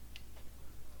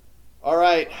All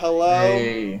right, hello,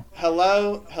 Hey.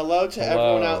 hello to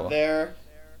everyone out Hello. there.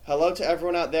 Hello to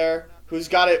everyone out there who's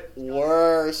got it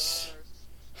worse.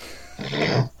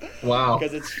 Wow.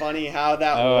 Because it's funny how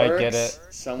that Oh, I get works. it.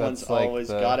 Someone's That's like always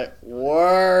got the it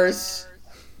worse.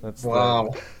 that's the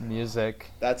Wow. music.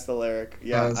 That's the lyric.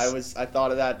 Yeah, I That's was. I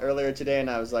thought of that earlier today, and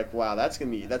I was like, wow, that's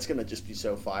gonna just be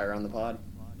so fire on the pod.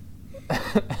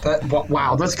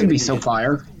 wow, that's It's gonna gonna be be. so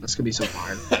fire. That's gonna be so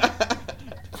fire.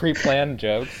 Pre-planned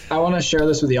jokes. I want to share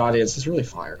this with the audience. It's really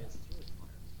fire.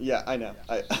 Yeah, I know.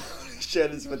 I share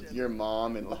this with your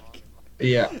mom and like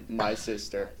Yeah. my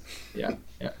sister. Yeah.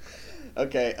 Yeah.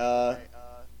 Okay.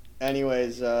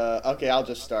 Anyways. Okay, I'll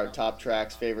just start. Top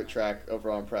tracks, favorite track,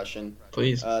 overall impression.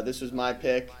 Please. This was my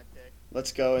pick.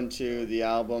 Let's go into the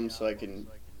album so I can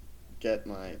get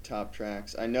my top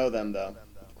tracks. I know them though,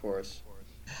 of course.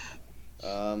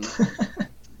 Um,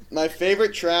 my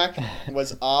favorite track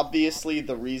was obviously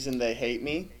 "The Reason They Hate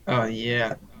Me." Oh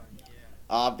yeah.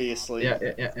 Obviously. Yeah.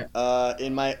 Yeah. Yeah. Yeah.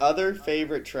 In my other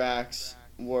favorite tracks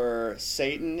were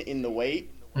 "Satan in the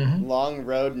Wait," Mm-hmm. "Long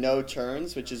Road No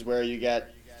Turns," which is where you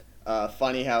get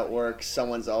funny how it works.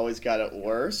 Someone's always got it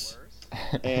worse,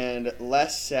 and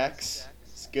 "Less Sex"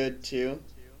 is good too,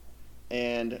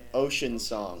 and "Ocean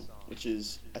Song," which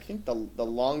is I think the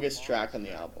longest track on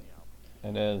the album.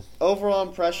 It is. Overall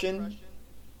impression: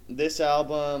 this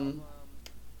album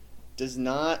does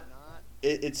not.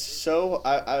 It's so.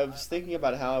 I was thinking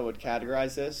about how I would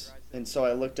categorize this, and so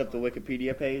I looked up the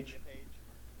Wikipedia page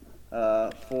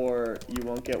for "You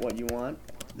Won't Get What You Want,"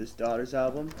 this Daughter's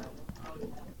album,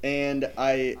 and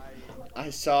I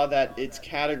saw that it's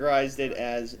categorized it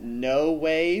as no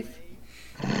wave,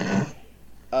 What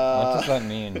uh, does that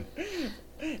mean?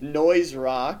 noise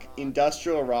rock,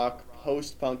 industrial rock,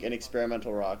 post punk, and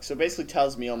experimental rock. So basically,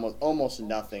 tells me almost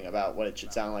nothing about what it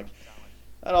should sound like.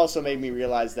 That also made me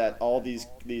realize that all these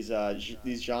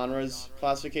genres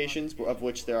classifications, of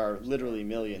which there are literally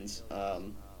millions,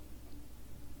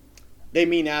 they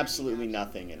mean absolutely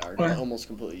nothing and are Well, almost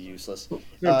completely useless,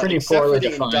 they're pretty except for poorly the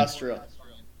defined. industrial.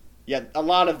 Yeah, a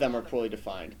lot of them are poorly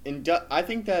defined. I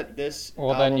think that this Well,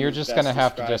 then album you're is just gonna best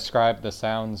have to described. describe the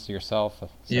sounds yourself,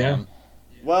 Yeah. Sam.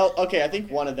 Well, okay, I think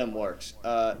one of them works.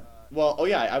 Well, oh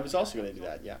yeah, I was also going to do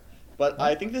that. Yeah, but Huh?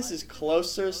 I think this is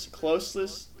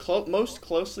most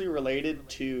closely related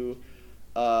to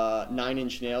Nine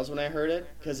Inch Nails when I heard it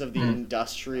because of the Mm.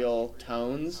 industrial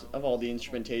tones of all the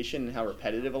instrumentation and how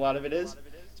repetitive a lot of it is,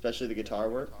 especially the guitar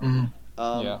work. Mm-hmm.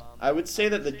 Yeah. I would say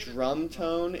that the drum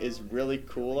tone is really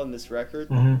cool on this record.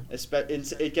 Mm-hmm.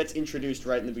 It gets introduced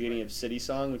right in the beginning of City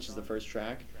Song, which is the first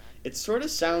track. It sort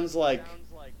of sounds like,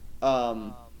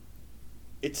 um,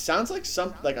 it sounds like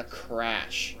like a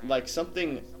crash, like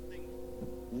something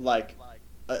like,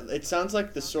 it sounds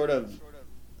like the sort of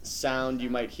sound you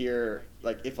might hear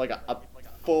like if like a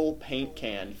full paint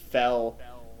can fell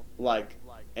like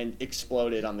and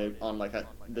exploded on like a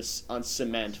this on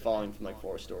cement falling from like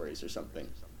 4 stories or something.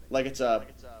 Like it's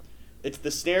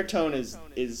the snare tone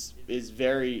is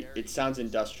very, it sounds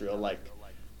industrial, like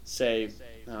say,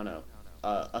 I don't know,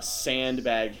 a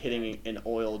sandbag hitting an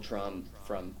oil drum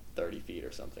from 30 feet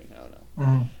or something. I don't know.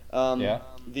 Mm-hmm. Um, Yeah.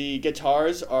 the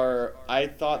guitars are, I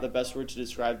thought the best word to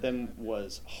describe them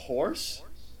was hoarse.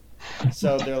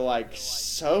 So they're like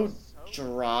so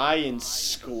dry and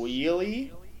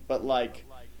squealy, but like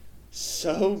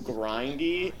so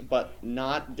grindy, but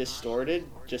not distorted,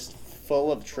 just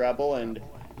full of treble and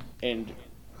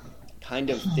kind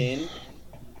of thin.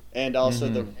 And also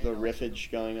Mm-hmm. the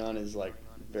riffage going on is like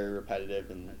very repetitive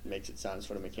and makes it sound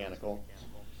sort of mechanical.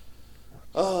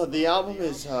 Oh, the album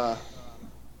is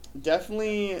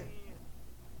definitely,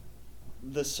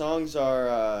 the songs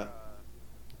are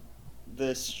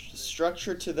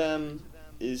structure to them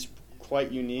is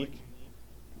quite unique.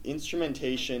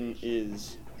 Instrumentation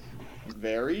is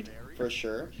varied for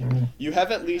sure. Mm-hmm. You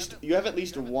have at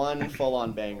least one full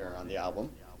on banger on the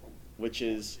album, which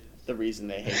is "The Reason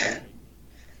They Hate Me,"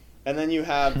 and then you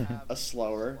have a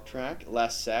slower track,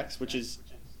 "Less Sex," which is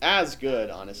as good,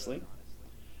 honestly.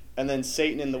 And then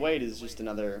 "Satan in the Wait" is just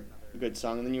another good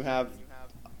song. And then you have,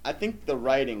 I think the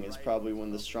writing is probably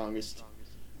one of the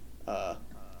uh,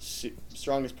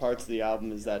 strongest parts of the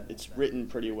album, is that it's written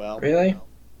pretty well, Really?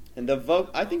 and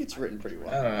I think it's written pretty I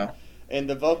well, don't know. and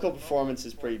the vocal performance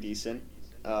is pretty decent.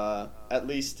 At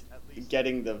least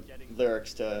getting the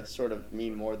lyrics to sort of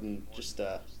mean more than just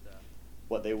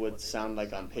what they would sound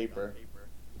like on paper.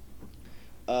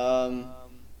 Um,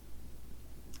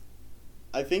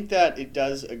 I think that it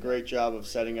does a great job of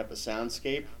setting up a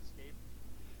soundscape.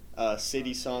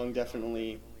 City Song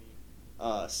definitely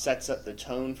sets up the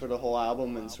tone for the whole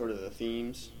album, and sort of the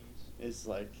themes is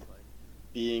like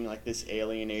being like this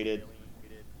alienated,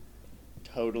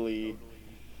 totally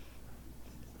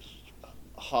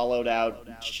hollowed out,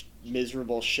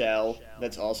 miserable shell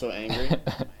that's also angry,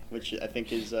 which I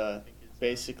think is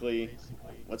basically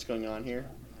what's going on here.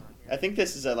 I think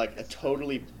this is a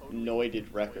totally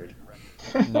noited record.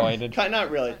 Noited.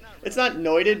 Not really. It's not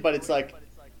noited, but it's like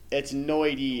it's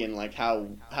noidy and like how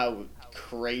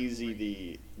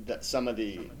crazy some of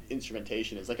the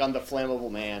instrumentation is. Like on the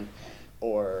Flammable Man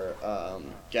or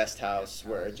Guest House,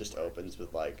 where it just opens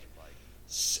with like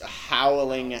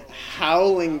howling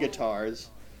guitars,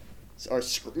 or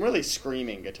really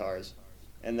screaming guitars,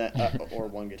 and then or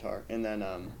one guitar, and then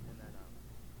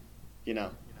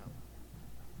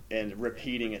and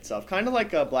repeating itself, kind of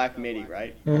like a Black Midi,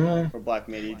 right? Mm-hmm. Or Black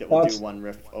Midi that will do one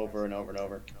riff over and over and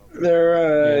over. There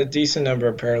are a decent number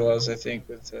of parallels, I think,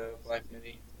 with Black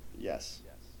Midi. Yes.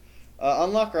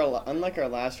 Unlike our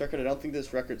last record, I don't think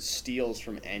this record steals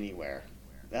from anywhere,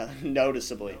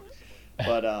 noticeably.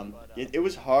 But it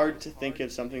was hard to think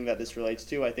of something that this relates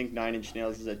to. I think Nine Inch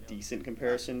Nails is a decent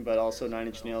comparison, but also Nine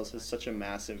Inch Nails has such a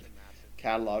massive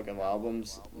catalog of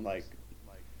albums, like,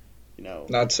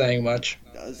 not saying much.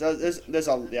 Not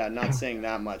saying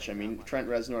that much. I mean, Trent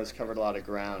Reznor has covered a lot of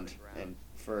ground, and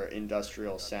for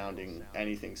industrial sounding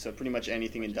anything, so pretty much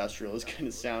anything industrial is going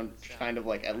to sound kind of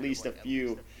like at least a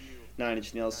few Nine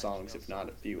Inch Nails songs, if not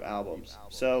a few albums.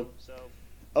 So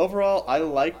overall, I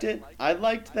liked it. I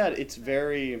liked that it's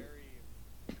very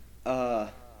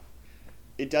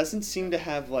it doesn't seem to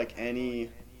have like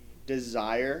any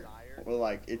desire, or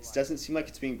like it doesn't seem like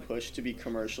it's being pushed to be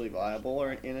commercially viable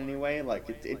or in any way. Like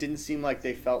it didn't seem like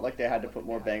they felt like they had to put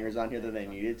more bangers on here than they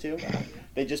needed to.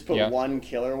 They just put one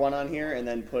killer one on here and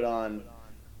then put on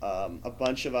a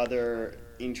bunch of other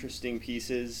interesting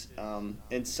pieces,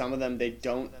 and some of them they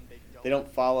don't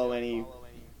follow any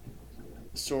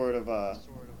sort of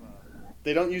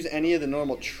they don't use any of the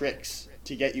normal tricks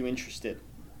to get you interested.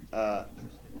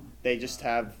 They just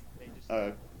have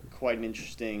quite an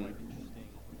interesting,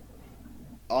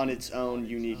 on its own,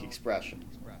 unique expression.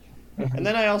 And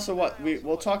then I also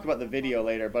we'll talk about the video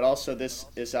later, but also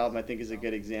this album I think is a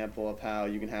good example of how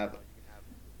you can have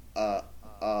a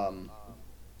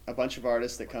bunch of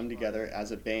artists that come together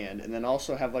as a band, and then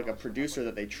also have like a producer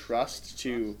that they trust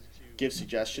to give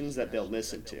suggestions that they'll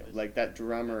listen to. Like that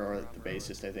drummer or the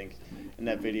bassist, I think, in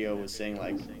that video was saying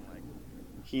like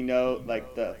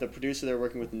the producer they're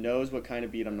working with knows what kind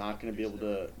of beat I'm not going to be able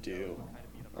to do,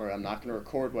 or I'm not going to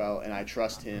record well, and I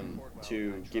trust him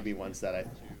to give me ones that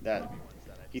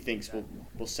he thinks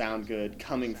will sound good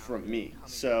coming from me.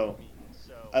 So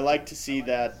I like to see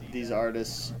that these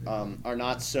artists are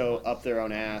not so up their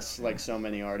own ass like so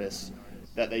many artists,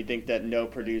 that they think that no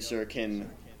producer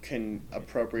can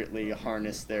appropriately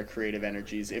harness their creative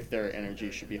energies, if their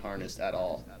energy should be harnessed at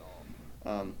all.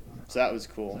 So that was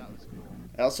cool.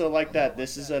 I also like that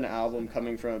this is an album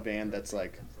coming from a band that's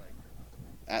like,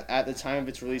 at the time of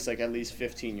its release, like at least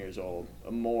 15 years old,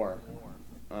 or more.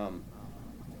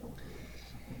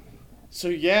 So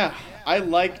yeah, I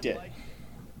liked it.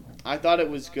 I thought it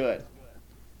was good.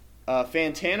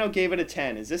 Fantano gave it a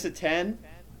 10. Is this a 10?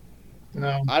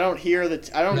 No. I don't hear the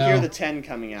 10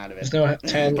 coming out of it. There's no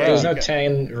 10. There's no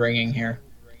 10 ringing here.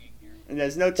 And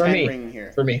there's no 10 ringing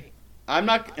here. For me. I'm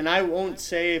not, and I won't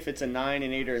say if it's a 9,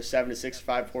 an 8, or a 7, a 6,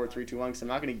 5, 4, 3, 2, 1, because I'm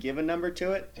not going to give a number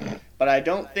to it. But I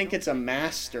don't think it's a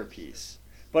masterpiece.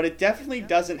 But it definitely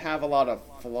doesn't have a lot of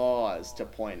flaws to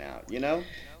point out,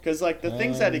 Because like the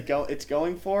things that it's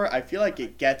going for, I feel like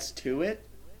it gets to it,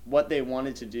 what they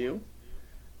wanted to do,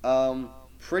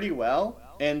 pretty well.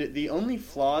 And the only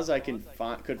flaws I could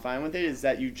find with it is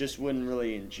that you just wouldn't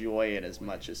really enjoy it as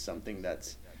much as something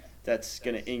that's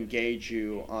going to engage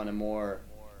you on a more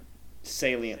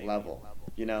salient level.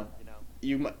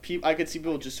 I could see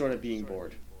people just sort of being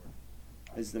bored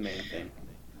is the main thing.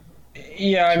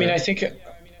 Yeah, I mean, I think.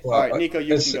 All right, Nico,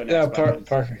 you can go next.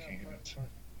 Parker can go next.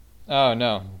 Oh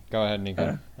no, go ahead,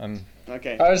 Nico.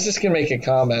 Okay. I was just gonna make a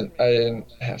comment. I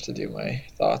didn't have to do my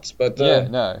thoughts, but go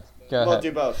ahead. Well,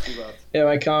 do both. Yeah,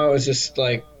 my comment was just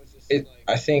like it.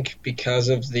 I think because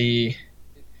of the.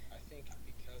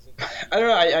 I don't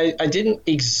know.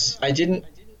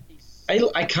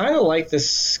 I kind of like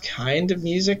this kind of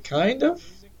music, but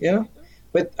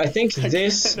I think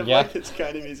this. Like this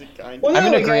kind of music, kind of. Well,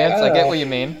 I'm in agreement. I get what you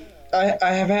mean. I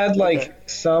have had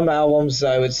some albums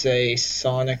I would say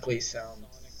sonically sound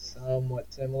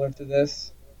somewhat similar to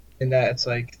this, in that it's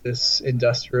like this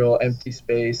industrial empty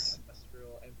space,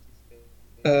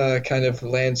 kind of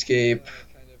landscape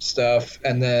stuff,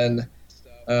 and then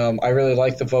I really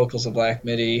like the vocals of Black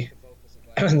Midi,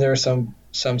 and there are some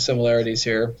similarities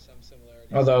here.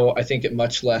 although I think it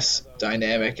much less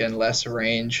dynamic and less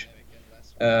range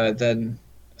than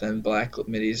Black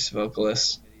Midi's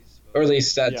vocalist, or at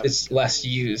least that Yeah. it's less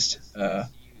used.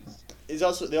 They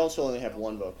also only have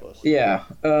one vocalist. Yeah.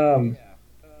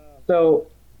 So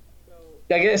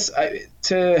I guess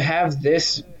to have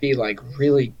this be like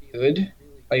really good,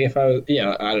 like if I was,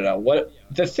 I don't know what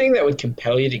the thing that would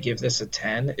compel you to give this a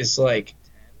 10 is like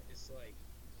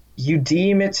you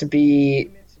deem it to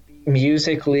be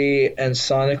musically and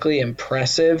sonically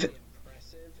impressive,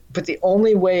 but the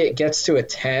only way it gets to a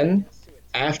 10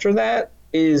 after that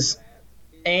is,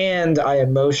 and I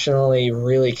emotionally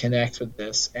really connect with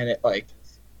this, and it like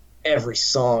every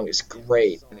song is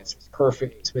great and it's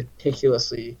perfect, it's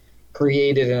meticulously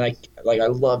created, and I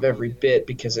love every bit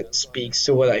because it speaks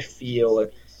to what I feel.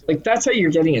 Like that's how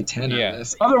you're getting a 10 out Yeah. of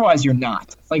this. Otherwise, you're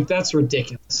not. Like that's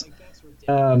ridiculous.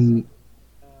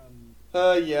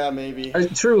 Yeah, maybe.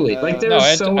 Truly, like No,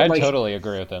 there's I like totally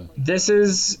agree with him.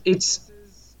 it's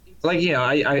like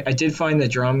I did find the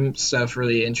drum stuff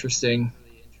really interesting,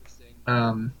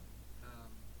 but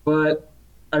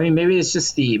I mean maybe it's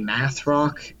just the math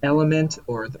rock element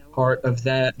or the part of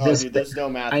that. Oh, dude, there's no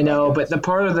math. I know, rock in but this. the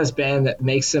part of this band that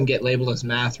makes them get labeled as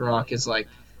math rock is like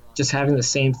just having the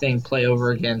same thing play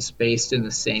over again, spaced in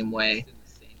the same way.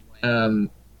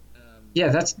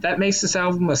 Yeah, that makes this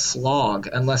album a slog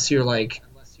unless you're like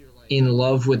in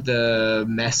love with the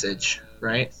message,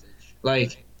 right?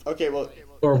 Like, Okay, well,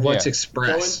 or what's Yeah.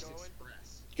 expressed.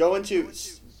 go into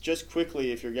just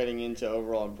quickly if you're getting into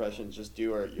overall impressions. Just do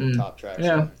your top tracks.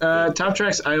 Yeah, top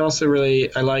tracks. I also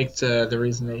I liked The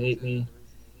Reason They Hate Me.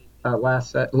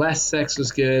 Last Sex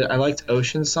was good. I liked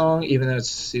Ocean Song, even though it's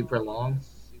super long.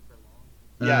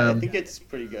 Yeah, I think it's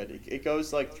pretty good. It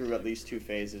goes like through at least two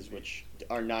phases, which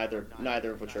are neither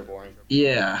of which are boring.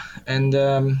 Yeah, and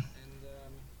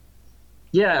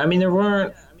yeah, I mean there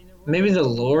weren't. Maybe the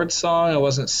Lord song I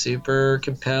wasn't super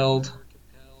compelled,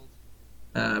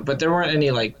 but there weren't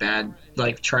any like bad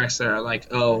like tracks that are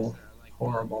like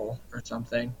horrible or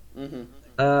something. Hmm.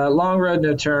 Long Road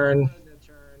No Turn.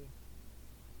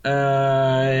 I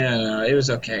don't know, it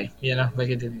was okay. Like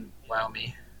it didn't wow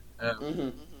me. Hmm.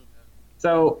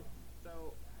 So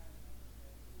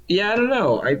yeah, I don't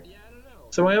know.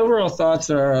 So my overall thoughts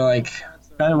are like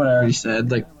kind of what I already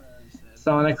said, like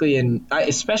sonically and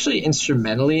especially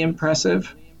instrumentally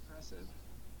impressive.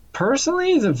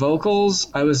 Personally, the vocals,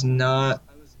 I was not.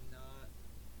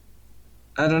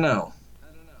 I don't know.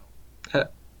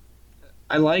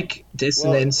 I like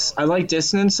dissonance. I like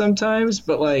dissonance sometimes,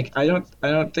 but like I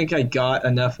don't think I got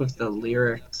enough of the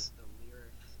lyrics,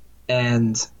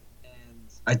 and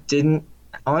I didn't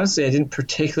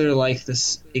particularly like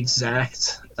this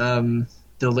exact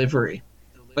delivery.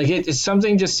 Like it's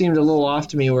something just seemed a little off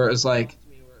to me where it was like,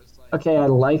 okay, I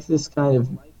like these kinds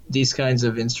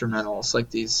of instrumentals, like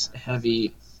these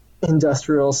heavy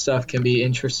industrial stuff can be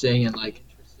interesting and like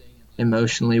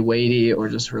emotionally weighty or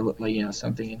just like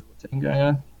something interesting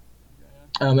going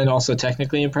on, and also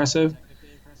technically impressive.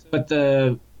 But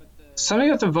something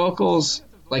about the vocals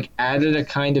like added a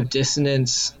kind of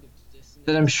dissonance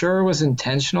that I'm sure was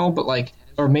intentional, but like,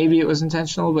 or maybe it was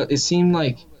intentional, but it seemed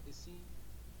like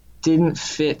didn't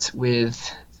fit with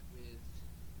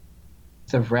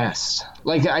the rest.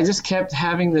 Like I just kept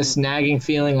having this nagging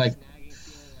feeling like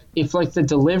if like the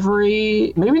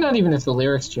delivery, maybe not even if the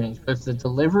lyrics changed, but if the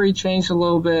delivery changed a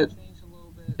little bit,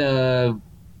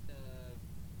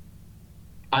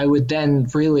 I would then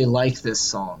really like this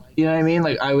song. You know what I mean?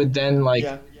 Like I would then like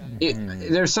Yeah.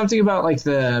 there's something about like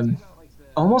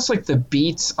almost like the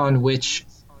beats on which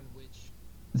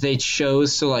they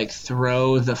chose to like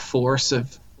throw the force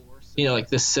of like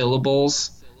the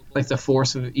syllables, like the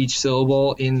force of each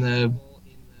syllable in the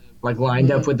like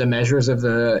lined up with the measures of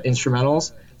the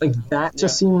instrumentals, like that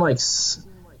just seemed like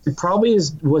it probably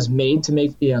was made to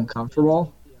make me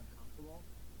uncomfortable,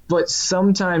 but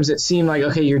sometimes it seemed like,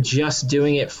 okay, you're just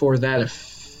doing it for that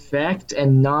effect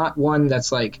and not one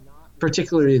that's like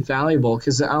particularly valuable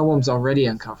because the album's already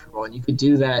uncomfortable, and you could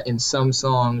do that in some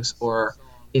songs or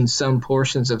in some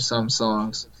portions of some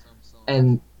songs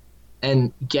and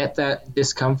get that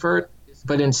discomfort,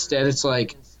 but instead it's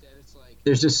like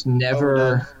there's just never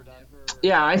Overdone.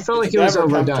 Yeah, I felt like It's it was never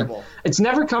overdone. comfortable. It's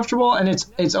never comfortable, and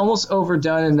it's almost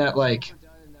overdone in that like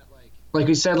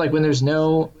we said, like when there's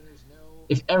no,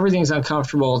 if everything's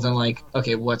uncomfortable, then like,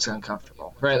 okay, what's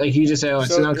uncomfortable, right? Like you just say, oh,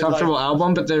 it's So an it, uncomfortable like-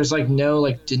 album, but there's like no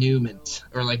like denouement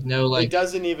or like no like It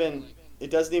doesn't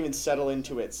even settle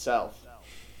into itself.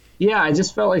 yeah, I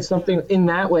just felt like something in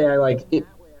that way. I like it.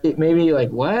 It made me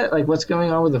like, what? Like, what's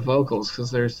going on with the vocals?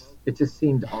 Because it just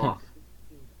seemed off.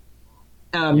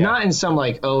 Yeah. Not in some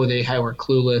like, oh, were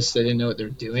clueless, they didn't know what they're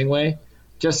doing way.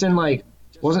 Just in like,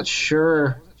 wasn't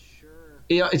sure.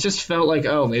 It just felt like,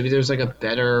 oh, maybe there's like a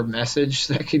better message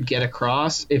that could get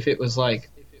across if it was like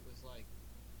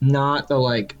not the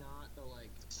like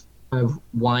kind of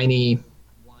whiny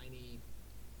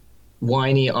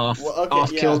off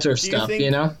kilter stuff,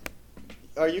 you know?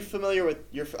 Are you familiar with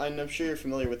I'm sure you're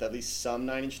familiar with at least some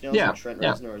Nine Inch Nails and Trent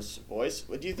Reznor's voice.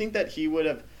 Do you think that he would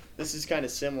have? This is kind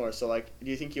of similar. So, like,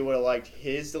 do you think you would have liked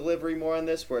his delivery more on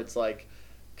this, where it's like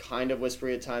kind of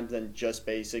whispery at times, than just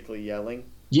basically yelling?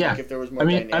 Yeah. Like if there was more.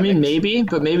 I mean, maybe,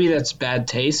 but maybe that's bad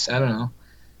taste. I don't know.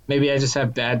 Maybe I just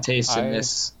have bad taste in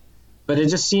this. But it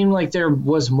just seemed like there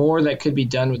was more that could be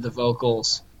done with the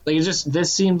vocals. Like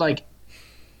this seemed like,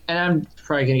 and I'm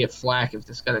probably gonna get flack if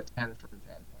this got a 10 from 10.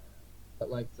 But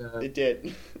like it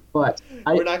did. But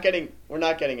we're not getting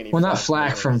any. Well, not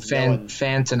flack from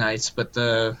Fantonites, but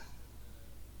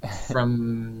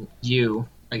from you,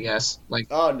 I guess. Like.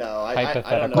 Oh no, I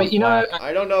don't know. But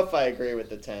I don't know if I agree with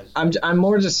the 10. I'm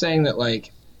more just saying that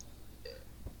like.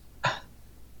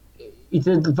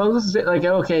 The vocals like,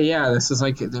 okay, yeah, this is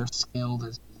like they're skilled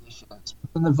as musicians.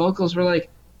 And the vocals were like,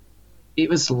 it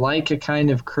was like a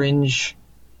kind of cringe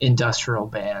industrial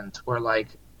band where like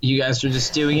you guys are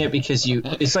just doing it because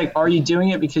it's like, are you doing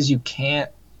it because you can't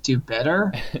do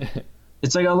better?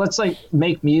 It's like, oh, let's like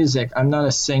make music. I'm not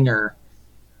a singer.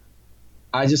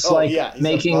 I just I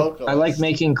like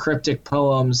making cryptic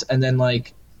poems and then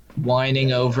like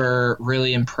whining over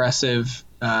really impressive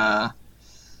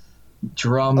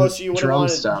drum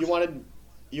stuff. You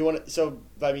wanted so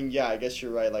I mean, yeah, I guess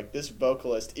you're right. Like this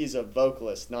vocalist is a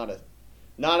vocalist, not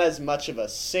as much of a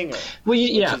singer. Well,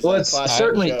 it's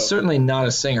certainly not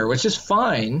a singer, which is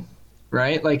fine,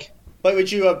 right? Like, but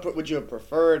would you have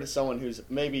preferred someone who's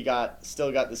maybe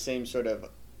still got the same sort of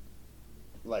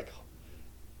like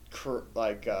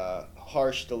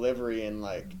harsh delivery and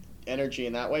like energy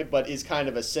in that way, but is kind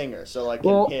of a singer, so like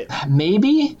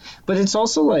maybe, but it's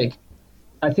also like.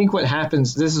 I think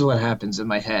this is what happens in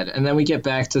my head. And then we get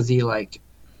back to the, like,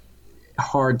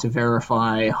 hard to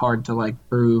verify, hard to, like,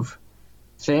 prove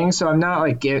thing. So I'm not,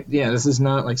 like, this is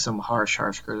not, like, some harsh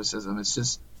criticism. It's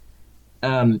just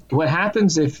what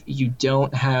happens if you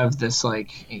don't have this,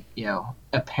 like,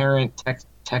 apparent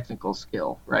technical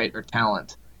skill, right, or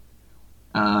talent,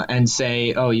 and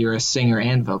say, oh, you're a singer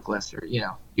and vocalist, or,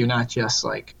 you're not just,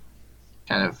 like,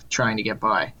 kind of trying to get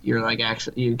by. You're, like,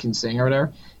 actually, you can sing or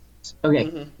whatever. Okay,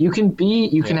 mm-hmm.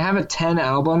 You can have a 10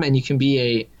 album and you can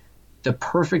be the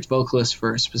perfect vocalist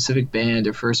for a specific band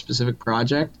or for a specific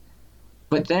project.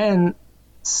 But then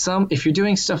if you're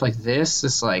doing stuff like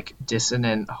this like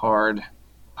dissonant, hard,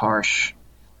 harsh,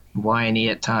 whiny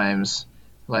at times,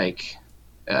 like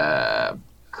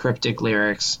cryptic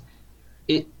lyrics,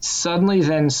 it suddenly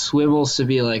then swivels to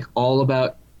be like all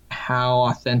about how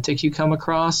authentic you come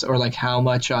across, or like how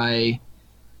much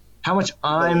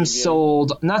I'm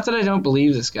sold. Not that I don't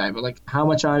believe this guy, but like how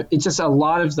much it's just a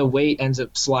lot of the weight ends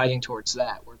up sliding towards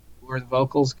that. Were the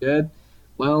vocals good?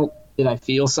 Well, did I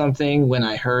feel something when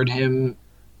I heard him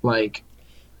like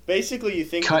basically you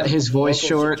think cut his voice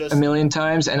short a million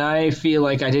times? And I feel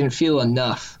like I didn't feel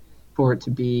enough for it to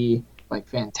be like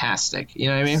fantastic. You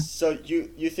know what I mean? So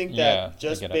you think that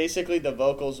just basically the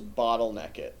vocals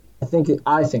bottleneck it?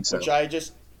 I think so. Which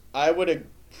I would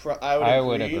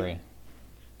agree.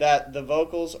 That the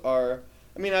vocals are,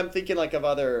 I mean, I'm thinking like of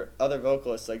other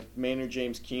vocalists like Maynard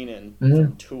James Keenan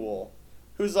from Tool,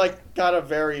 who's like got a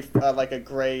very like a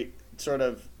great sort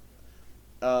of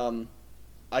not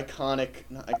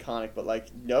iconic, but like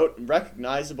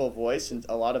recognizable voice and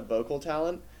a lot of vocal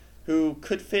talent, who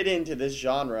could fit into this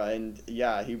genre, and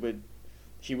yeah, he would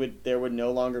there would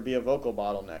no longer be a vocal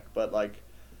bottleneck, but like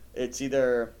it's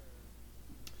either,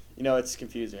 it's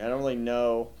confusing. I don't really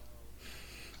know.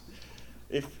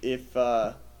 If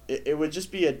it would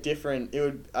just be a different,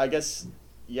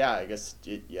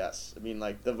 yes. I mean,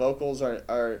 like the vocals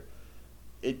are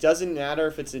it doesn't matter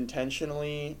if it's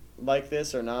intentionally like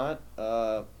this or not.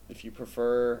 If you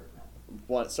prefer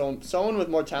someone with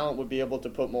more talent would be able to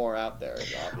put more out there,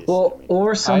 obviously. Well,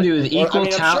 or somebody with equal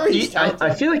talent. Sure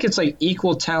I feel like it's like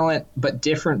equal talent but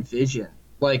different vision.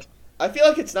 Like, I feel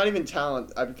like it's not even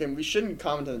talent. We shouldn't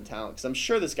comment on the talent because I'm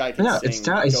sure this guy can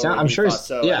sing. I'm sure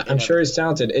he's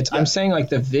talented. I'm saying like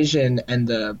the vision and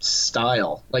the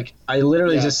style. Like I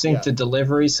literally just think the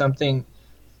delivery, something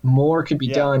more could be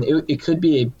done. It could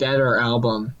be a better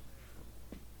album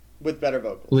with better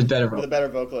vocals. With a better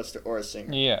vocalist or a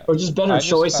singer. Yeah. Or just better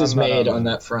choices made on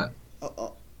that front.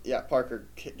 Yeah, Parker,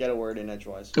 get a word in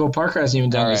edgewise. Well, Parker hasn't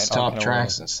even done his top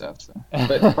tracks and stuff. So.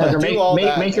 But Parker,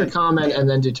 make your comment and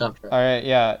then do top tracks. All right,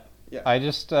 yeah. Yeah. I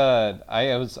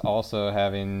was also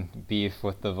having beef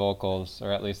with the vocals,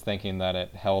 or at least thinking that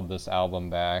it held this album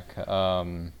back.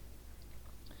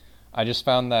 I just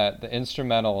found that the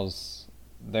instrumentals,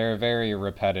 they're very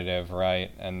repetitive,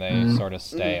 right? And they sort of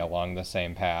stay along the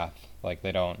same path. Like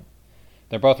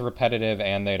they're both repetitive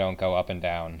and they don't go up and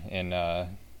down in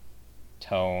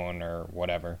tone or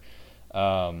whatever.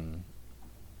 And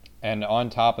on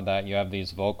top of that, you have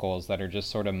these vocals that are just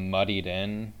sort of muddied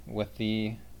in with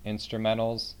the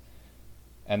instrumentals,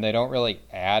 and they don't really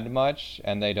add much,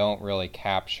 and they don't really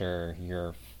capture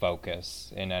your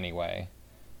focus in any way.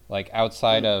 Like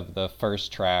outside of the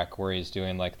first track where he's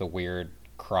doing like the weird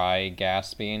cry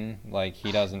gasping, like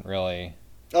he doesn't really.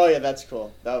 Oh yeah, that's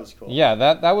cool. That was cool. Yeah,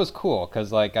 that was cool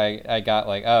because like I got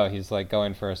like, oh, he's like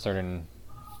going for a certain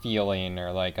feeling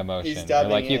or like emotion, or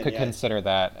like you could consider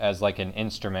that as like an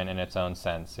instrument in its own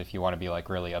sense if you want to be like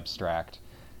really abstract.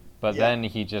 But then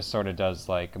he just sort of does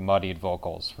like muddied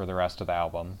vocals for the rest of the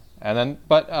album. And then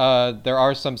there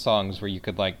are some songs where you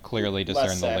could like clearly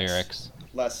discern the lyrics.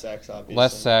 Less sex, obviously.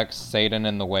 Less sex, Satan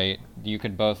and the Weight. You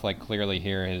could both like clearly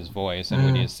hear his voice and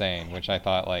what he is saying, which I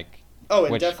thought like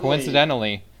which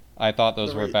coincidentally I thought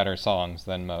those were better songs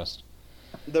than most.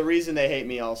 The Reason They Hate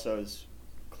Me also is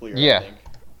clear, yeah. I think.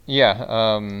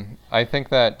 Yeah, I think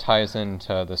that ties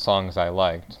into the songs I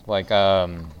liked. Like, I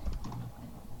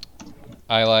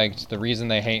liked The Reason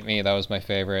They Hate Me, that was my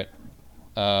favorite.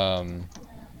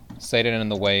 Satan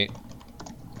and the Weight,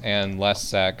 and Less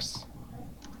Sex,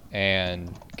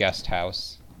 and Guest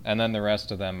House. And then the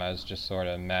rest of them I was just sort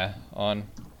of meh on.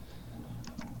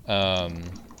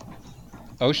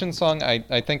 Ocean Song,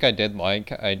 I think I did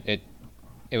like.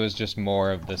 It was just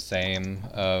more of the same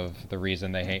of The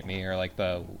Reason They Hate Me, or like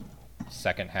the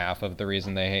second half of The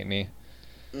Reason They Hate Me.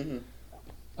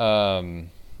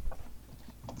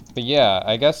 But yeah,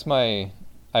 I guess I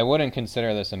wouldn't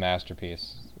consider this a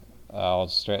masterpiece. I'll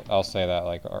say that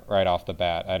like right off the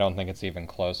bat. I don't think it's even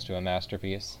close to a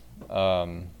masterpiece.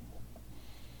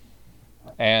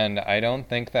 And I don't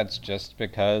think that's just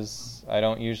because I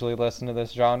don't usually listen to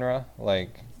this genre.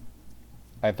 Like,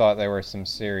 I thought there were some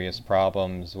serious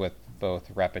problems with both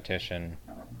repetition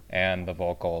and the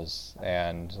vocals,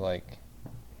 and like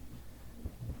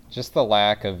just the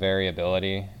lack of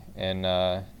variability in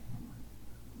I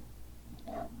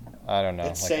don't know,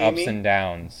 it's like samey. Ups and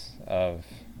downs of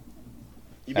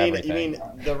You mean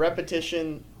the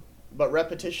repetition, but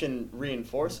repetition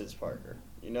reinforces, Parker.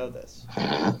 You know this.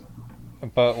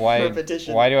 But why?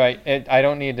 Repetition. Why do I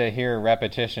don't need to hear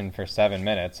repetition for 7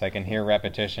 minutes. I can hear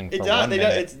repetition for 1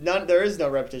 minute. There is no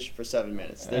repetition for 7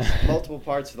 minutes. There's multiple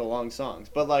parts for the long songs.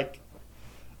 But like,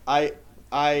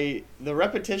 the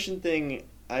repetition thing,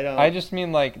 I don't. I just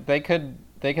mean like they could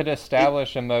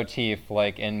establish a motif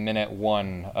like in minute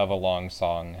 1 of a long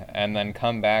song, and then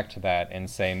come back to that in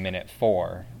say minute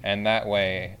 4, and that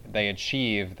way they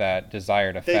achieve that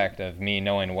desired effect of me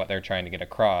knowing what they're trying to get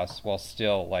across while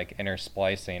still like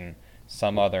intersplicing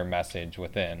some other message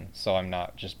within, so I'm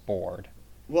not just bored.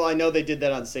 Well, I know they did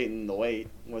that on Satan and the Weight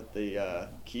with the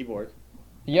keyboard.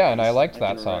 Yeah, and I liked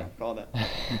that song.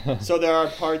 That. So there are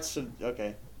parts of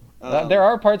okay. There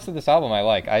are parts of this album I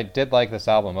like. I did like this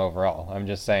album overall. I'm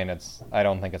just saying I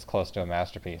don't think it's close to a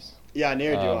masterpiece. Yeah,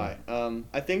 neither do I.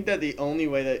 I think that the only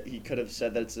way that he could have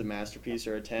said that it's a masterpiece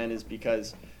or a 10 is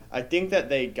because I think that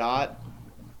they got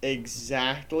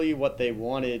exactly what they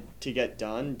wanted to get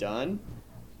done.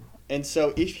 And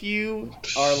so if you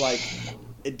are like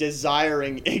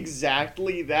desiring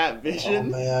exactly that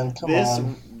vision,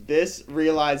 this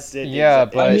realized it. Yeah,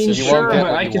 but I mean, you won't get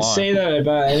what I you could want. say that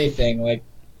about anything. Like,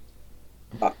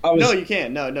 no, you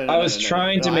can't. No. I was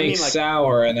trying to make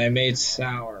sour, and I made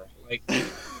sour. Like,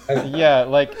 yeah,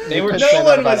 like they were. No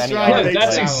one was trying to make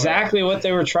That's sour. exactly what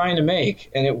they were trying to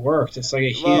make, and it worked. It's like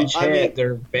a huge hit.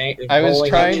 They're I was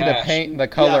trying to cash. paint the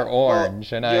color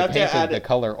orange, and I painted painted the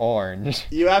color orange.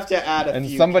 You have to add a and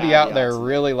few somebody out there caveats.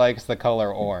 really likes the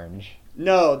color orange.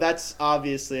 No, that's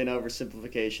obviously an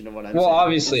oversimplification of what I'm saying. Well,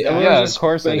 obviously, It's I'm Yeah, just of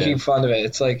course it making is. fun of it.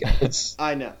 It's like it's.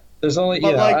 I know. There's only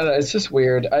But, I don't know, it's just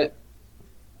weird.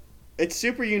 It's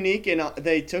super unique, and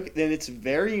it's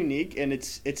very unique, and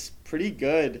it's pretty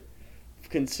good,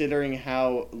 considering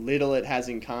how little it has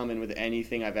in common with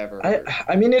anything I've ever heard.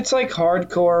 I mean, it's like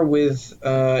hardcore with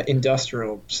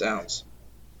industrial sounds,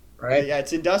 right? Yeah,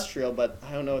 it's industrial, but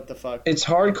I don't know what the fuck. It's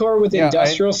hardcore with Yeah,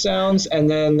 industrial sounds, and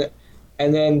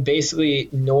then basically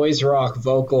noise rock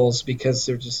vocals because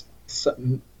they're just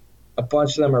a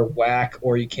bunch of them are whack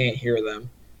or you can't hear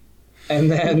them, and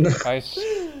then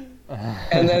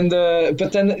and then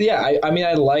I mean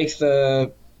I like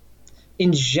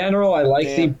in general I like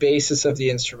the basis of the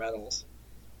instrumentals,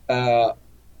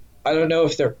 I don't know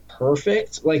if they're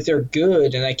perfect. Like, they're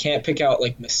good, and I can't pick out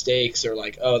like mistakes or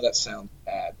like, oh, that sounds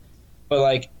bad. But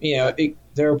like,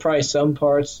 there are probably some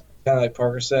parts, kind of like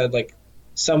Parker said, like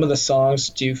some of the songs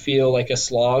do feel like a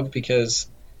slog because,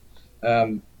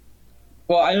 well,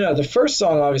 I don't know. The first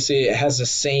song obviously it has the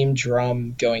same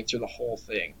drum going through the whole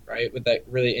thing, right? With that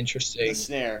really interesting the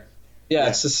snare. Yeah,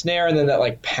 it's the snare and then that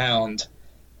like pound,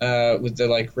 with the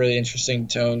like really interesting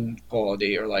tone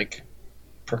quality or like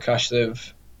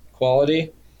percussive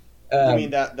quality. You mean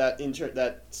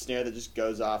that snare that just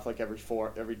goes off like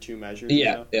every 2 measures?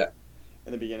 Yeah, yeah.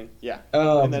 In the beginning, yeah.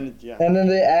 And then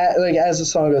they add, like, as the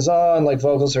song goes on, like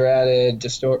vocals are added,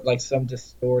 some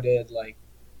distorted like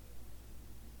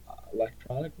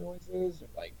electronic noises or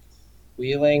like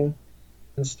squealing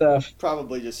and stuff.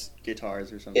 Probably just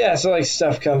guitars or something. Yeah, so like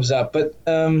stuff comes up, but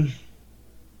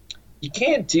you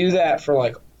can't do that for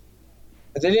like.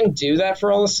 They didn't do that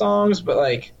for all the songs, but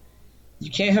like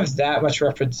you can't have that much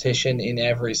repetition in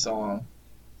every song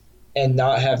and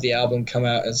not have the album come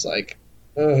out as like.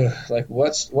 Like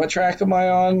what track am I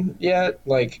on yet?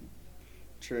 Like,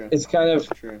 true. It's kind of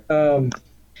true.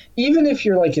 Even if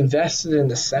you're like invested in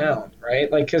the sound, right?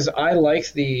 Like, because I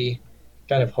like the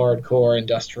kind of hardcore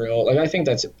industrial. Like, I think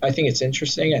it's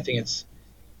interesting. I think it's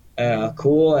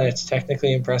cool and it's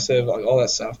technically impressive. Like all that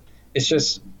stuff. It's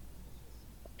just,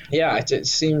 yeah, it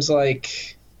seems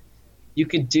like you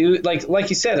could do like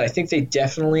you said. I think they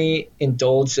definitely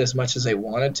indulged as much as they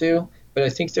wanted to. But I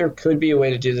think there could be a way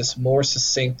to do this more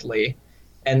succinctly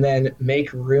and then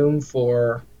make room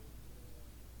for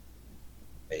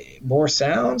more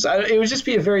sounds. It would just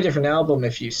be a very different album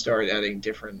if you start adding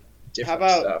different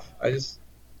stuff.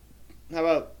 How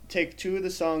about take 2 of the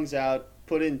songs out,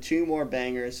 put in 2 more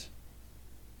bangers?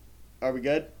 Are we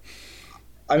good?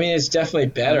 I mean, it's definitely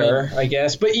better, I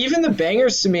guess. But even the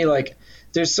bangers to me, like,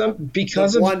 there's some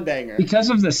because of one banger. Because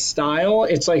of the style,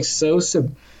 it's like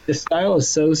the style is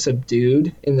so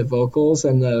subdued in the vocals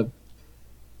and the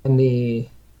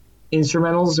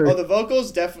instrumentals are. Oh, the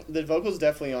vocals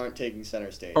definitely aren't taking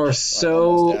center stage. Or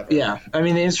so, yeah. I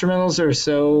mean, the instrumentals are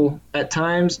so at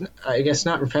times, I guess,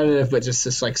 not repetitive, but just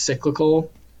this like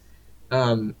cyclical,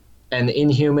 and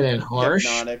inhuman and harsh.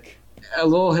 Hypnotic. A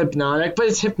little hypnotic, but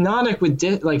it's hypnotic with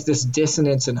like this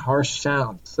dissonance and harsh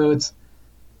sound. So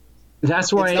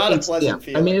that's why it's not a pleasant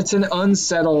feeling. I mean, it's an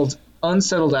unsettled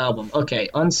album. Okay,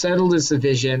 unsettled is the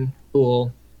vision.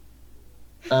 Cool.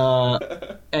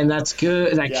 And that's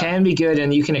good. That can be good,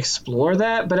 and you can explore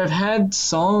that. But I've had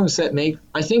songs that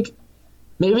I think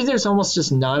maybe there's almost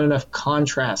just not enough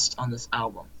contrast on this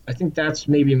album. I think that's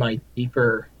maybe my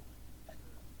deeper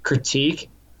critique.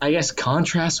 I guess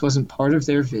contrast wasn't part of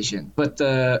their vision, but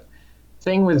the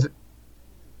thing with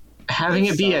having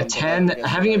it be a 10,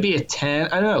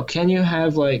 I don't know. Can you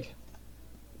have like?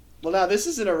 Well, now this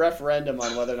isn't a referendum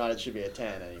on whether or not it should be a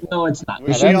 10 anymore. No, it's not.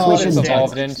 That's what it's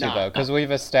evolved into, though, because we've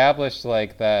established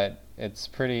like that it's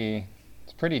pretty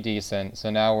decent. So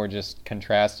now we're just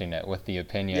contrasting it with the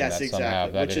opinion that some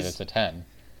have that it is a 10.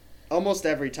 Almost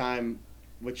every time,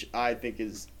 which I think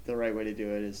is the right way to do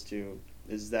it,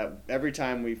 is that every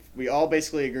time we all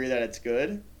basically agree that it's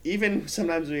good. Even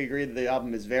sometimes we agree that the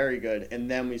album is very good,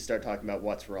 and then we start talking about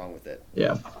what's wrong with it.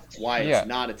 Yeah. Why it's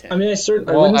not a 10. I mean, I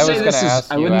wouldn't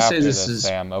say this is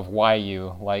Sam, of why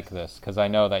you like this, because I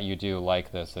know that you do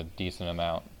like this a decent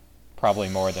amount, probably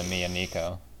more than me and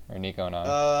Nico, or Nico and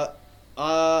I.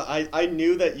 I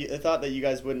knew that I thought that you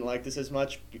guys wouldn't like this as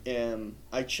much.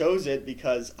 I chose it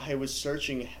because I was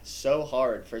searching so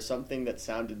hard for something that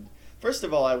sounded. First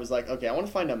of all, I was like, okay, I want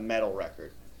to find a metal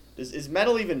record. Is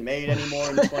metal even made anymore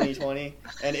in 2020?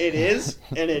 And it is,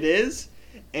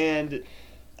 and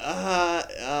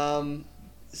I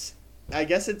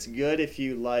guess it's good if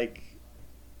you like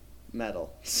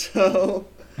metal. So,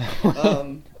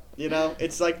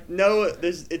 it's like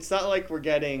it's not like we're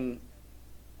getting,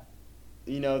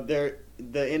 the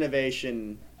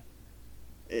innovation.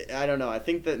 I don't know. I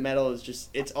think that metal is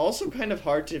just. It's also kind of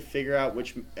hard to figure out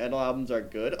which metal albums are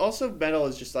good. Also, metal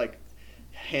is just like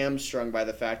hamstrung by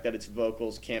the fact that its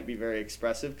vocals can't be very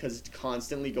expressive because it's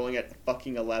constantly going at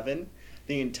fucking 11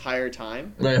 the entire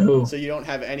time. Right, who? So you don't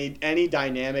have any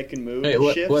dynamic and mood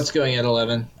shifts. What's going at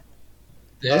 11?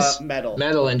 This? Metal.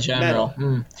 Metal in general.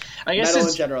 I guess metal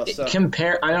in general. So.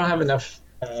 I don't have enough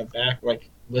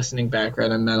listening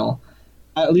background in metal.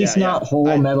 At least not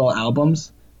whole metal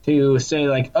albums to say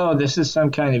like, oh, this is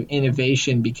some kind of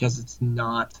innovation because it's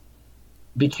not.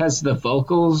 Because the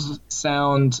vocals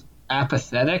sound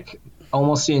apathetic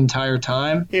almost the entire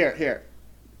time. Here.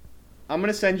 I'm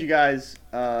gonna send you guys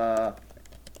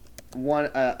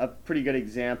a pretty good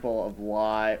example of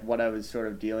what I was sort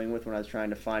of dealing with when I was trying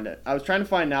to find it. I was trying to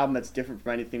find an album that's different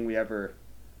from anything we'd ever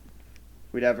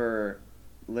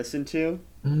listen to,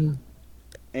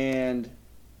 and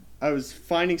I was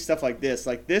finding stuff like this.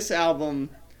 Like this album,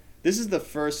 this is the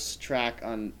first track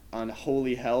on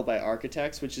Holy Hell by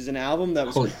Architects, which is an album that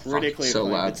was critically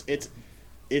acclaimed.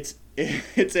 It's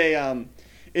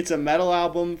a metal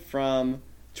album from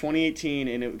 2018,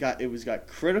 and it got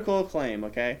critical acclaim.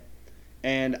 Okay,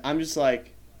 and I'm just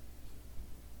like,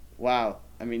 wow.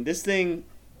 I mean, this thing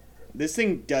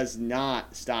does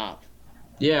not stop.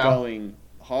 Going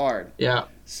hard. Yeah.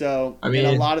 So, I mean,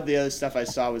 and a lot of the other stuff I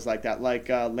saw was like that, like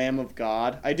Lamb of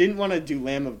God. I didn't want to do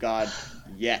Lamb of God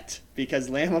yet because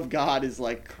Lamb of God is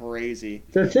like crazy.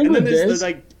 The thing and then with there's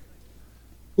like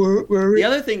the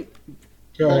other thing.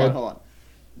 Hold on.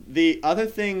 The other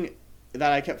thing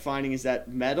that I kept finding is that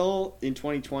metal in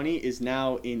 2020 is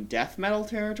now in death metal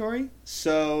territory.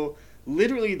 So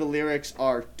literally, the lyrics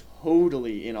are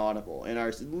totally inaudible and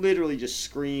are literally just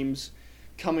screams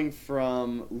coming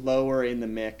from lower in the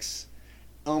mix,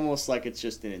 almost like it's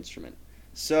just an instrument.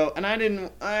 So, and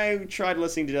I tried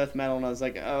listening to death metal and I was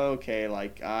like, oh, okay,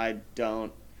 like I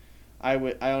don't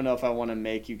know if I want to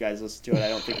make you guys listen to it. I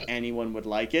don't think anyone would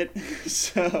like it.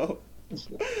 So,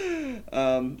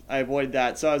 I avoided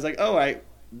that. So I was like, all right,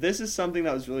 this is something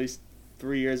that was released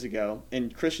 3 years ago,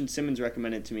 and Christian Simmons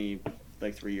recommended it to me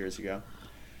like 3 years ago.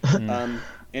 And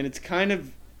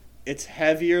it's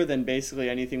heavier than basically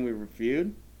anything we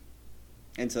reviewed,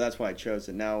 and so that's why I chose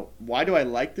it. Now, why do I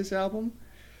like this album?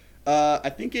 I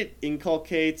think it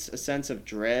inculcates a sense of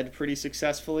dread pretty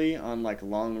successfully on like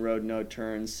Long Road No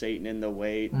Turns, Satan in the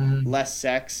Wait. Less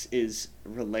Sex is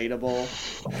relatable.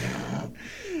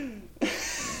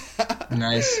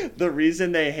 Nice. The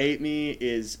Reason They Hate Me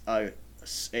is a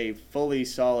fully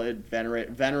solid,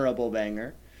 venerable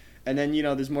banger. And then,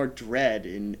 there's more dread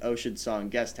in Ocean's Song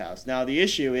Guest House. Now, the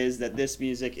issue is that this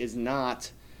music is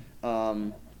not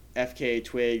FKA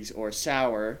Twigs or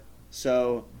Sour,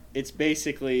 so it's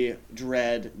basically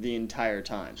dread the entire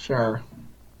time. Sure.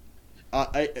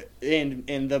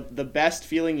 And the best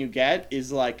feeling you get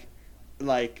is like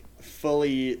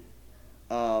fully,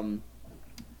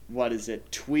 what is it?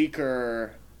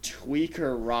 Tweaker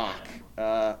rock.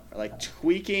 Like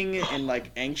tweaking and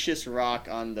like anxious rock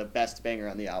on the best banger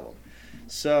on the album.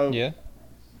 So yeah,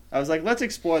 I was like, let's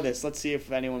explore this. Let's see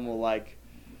if anyone will like,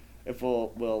 if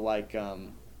we'll like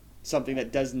something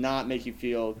that does not make you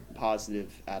feel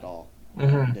positive at all.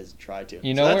 Doesn't try to.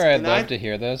 You know where I'd love to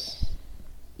hear this?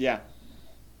 Yeah.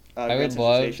 I would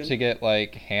love to get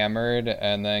like hammered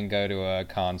and then go to a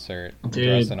concert,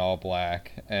 dress in all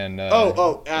black, and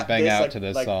bang out to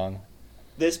this song.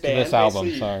 This band, to this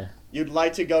album. Sorry. You would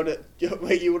like to go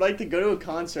to a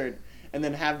concert and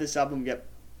then have this album get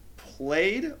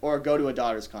played, or go to a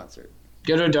Daughters concert?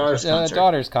 Go to a Daughters concert. A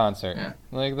Daughters concert. Yeah.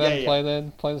 Like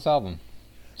then play this album.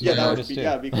 Yeah, that would be cool.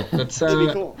 That'd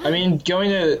be cool. I mean, going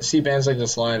to see bands like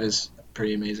this live is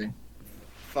pretty amazing.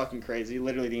 Fucking crazy.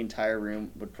 Literally, the entire room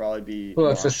would probably be.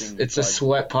 Well, it's a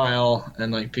sweat pile,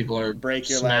 and like people are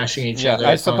smashing each other.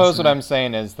 I suppose what I'm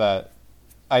saying is that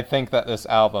I think that this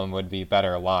album would be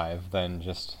better live than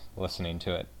just listening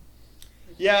to it.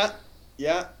 Yeah.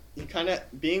 You kind of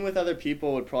being with other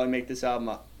people would probably make this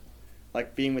album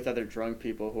like being with other drunk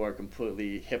people who are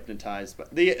completely hypnotized.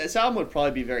 But this album would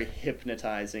probably be very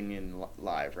hypnotizing in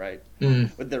live, right?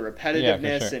 With the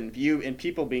repetitiveness and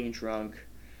people being drunk.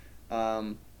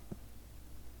 I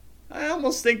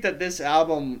almost think that this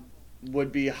album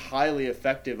would be highly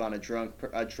effective on a drunk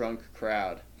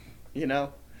crowd. It's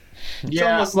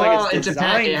almost like it's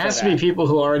designed it has to be people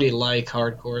who already like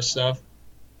hardcore stuff.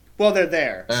 Well, they're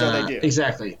there, so they do.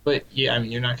 Exactly, but yeah, I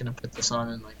mean, you're not going to put this on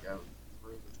in like a room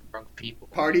with drunk people.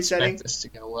 Party setting. Expect this to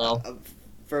go well.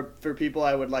 For people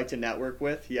I would like to network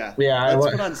with, yeah. Yeah,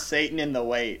 let's put on Satan in the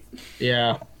Wait.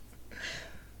 Yeah.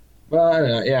 Well, I don't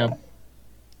know. Yeah.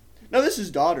 No, this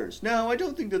is Daughters. No, I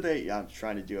don't think that they. I'm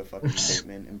trying to do a fucking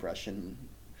statement impression.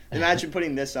 Imagine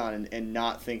putting this on and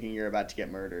not thinking you're about to get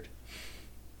murdered.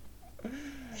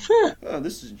 Oh,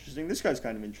 this is interesting. This guy's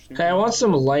kind of interesting. Okay, I want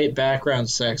some light background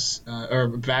sex or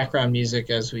background music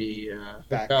as we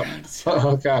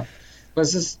hook up.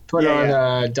 Let's just put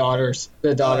on Daughters,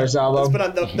 the Daughters album. Let's put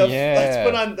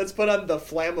on let's put on the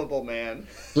Flammable Man.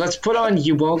 Let's put on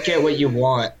You Won't Get What You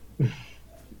Want.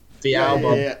 The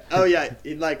album. Yeah. Oh yeah,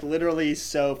 it, like literally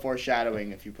so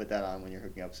foreshadowing if you put that on when you're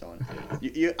hooking up someone.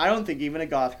 I don't think even a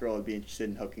goth girl would be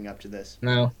interested in hooking up to this.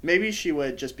 No. Maybe she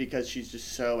would just because she's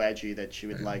just so edgy that she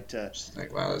would like to. Just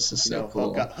like, wow, this is so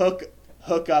cool.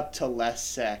 Hook up to Less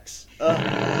Sex.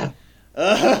 That'd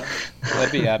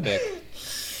be epic.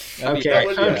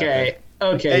 Okay.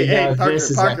 Hey, Parker,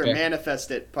 this is Parker, epic.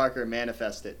 manifest it. Parker,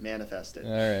 manifest it.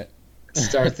 All right.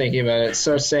 Start thinking about it.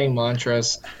 Start saying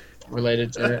mantras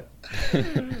related to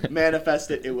it.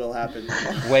 Manifest it. It will happen.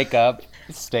 Wake up.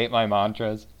 State my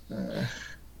mantras.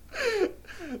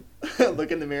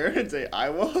 Look in the mirror and say, "I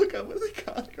will hook up with a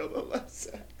god girl that loves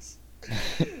sex."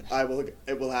 I will.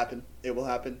 It will happen. It will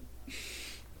happen.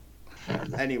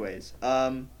 Anyways,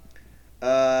 all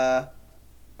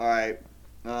right.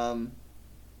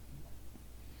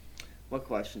 What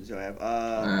questions do I have?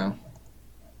 Wow.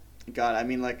 God, I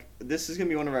mean, like, this is gonna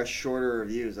be one of our shorter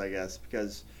reviews, I guess,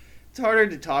 because it's harder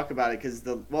to talk about it. Because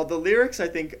the lyrics, I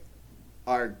think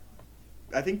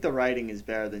the writing is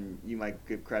better than you might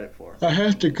give credit for. I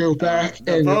have to go back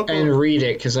and read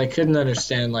it because I couldn't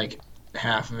understand like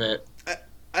half of it.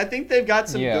 I think they've got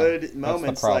some good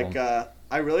moments. Like,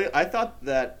 I thought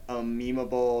that a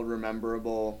memeable,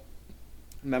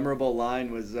 memorable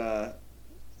line was,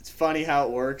 it's funny how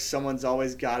it works. Someone's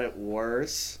always got it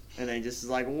worse, and they just is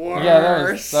like, worse. Yeah,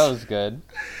 that was good.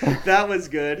 That was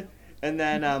good. And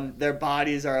then their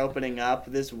bodies are opening up.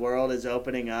 This world is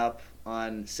opening up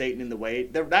on Satan in the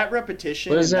Wait. That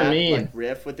repetition. What does that mean? Like,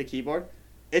 riff with the keyboard.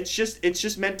 It's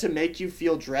just meant to make you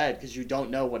feel dread because you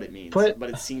don't know what it means, but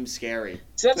it seems scary.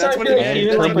 So that's what it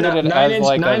means.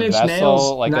 Nine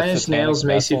Inch Nails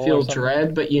makes you feel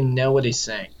dread, but you know what he's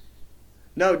saying.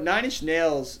 No, Nine Inch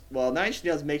Nails. Well, Nine Inch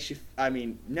Nails makes you. I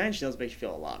mean, Nine Inch Nails makes you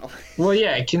feel a lot. Well,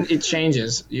 yeah, it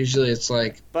changes. Usually, it's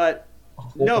like. But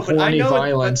no, but I know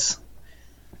violence.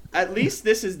 At least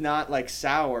this is not like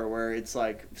Sour, where it's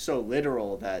like so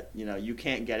literal that you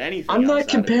can't get anything. I'm not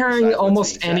comparing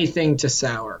almost anything to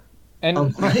Sour.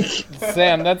 And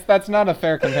Sam, that's not a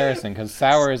fair comparison because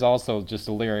Sour is also just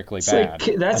lyrically bad.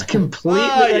 That's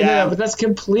completely but that's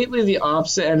completely the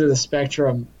opposite end of the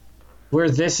spectrum. Where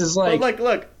this is like, but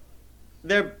look,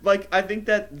 they're like, I think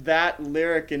that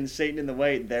lyric in Satan in the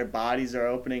Wait, their bodies are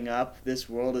opening up, this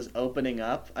world is opening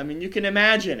up. I mean, you can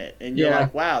imagine it, and you're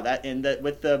like, wow,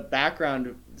 with the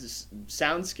background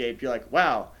soundscape, you're like,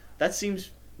 wow, that seems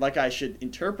like I should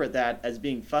interpret that as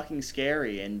being fucking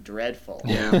scary and dreadful.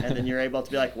 Yeah. And then you're able to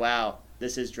be like, wow,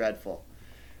 this is dreadful.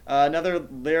 Another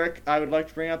lyric I would like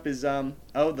to bring up is, the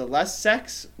less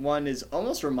sex one is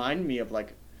almost remind me of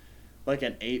like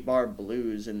an 8-bar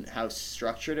blues and how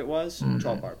structured it was.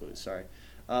 12-bar blues, sorry.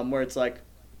 Where it's like,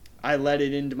 I let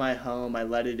it into my home, I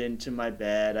let it into my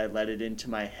bed, I let it into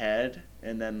my head,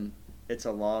 and then it's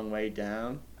a long way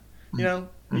down.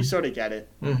 You sort of get it,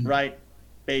 right?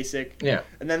 Basic. Yeah.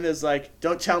 And then there's like,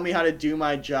 don't tell me how to do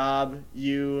my job,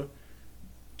 you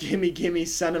gimme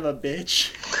son of a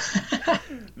bitch.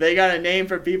 They got a name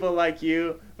for people like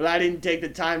you, but I didn't take the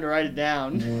time to write it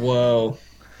down. Whoa.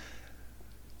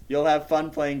 You'll have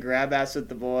fun playing grab ass with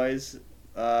the boys.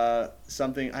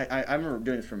 Something I remember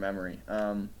doing this from memory.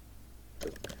 So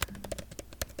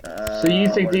you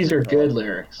think these are good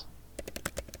lyrics?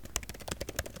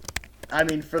 I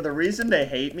mean, for the reason they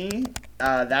hate me,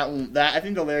 I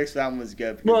think the lyrics for that one was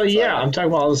good. Well, yeah, I'm talking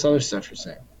about all this other stuff you're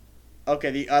saying.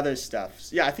 Okay, the other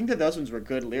stuff. Yeah, I think that those ones were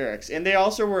good lyrics, and they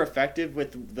also were effective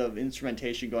with the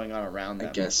instrumentation going on around them.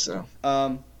 I guess so.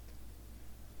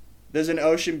 There's an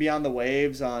Ocean Beyond the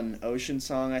Waves on Ocean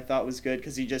Song I thought was good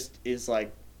because he just is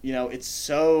like, it's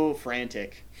so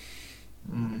frantic.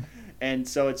 And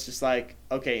so it's just like,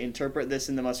 okay, interpret this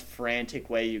in the most frantic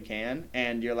way you can.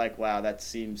 And you're like, wow, that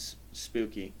seems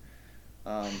spooky.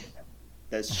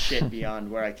 There's shit beyond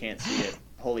where I can't see it.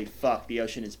 Holy fuck, the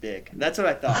ocean is big. That's what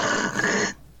I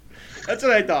thought. That's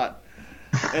what I thought.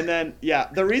 And then, yeah,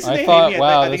 the reason they hate me,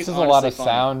 I think this is a lot of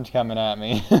sound coming at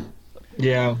me.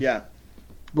 Yeah. Yeah.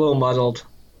 A little muddled.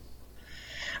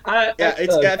 I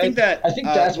think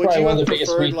that's probably one of the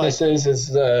biggest weaknesses is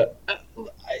the.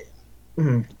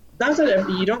 Not that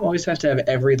you don't always have to have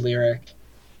every lyric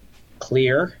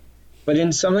clear, but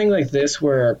in something like this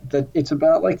where it's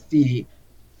about like the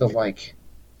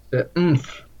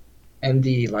oomph and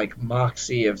the like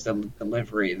moxie of the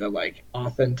delivery, the like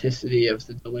authenticity of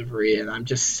the delivery, and I'm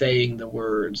just saying the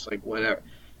words like whatever.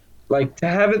 Like, to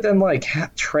have it then, like,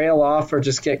 trail off or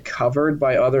just get covered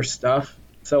by other stuff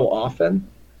so often,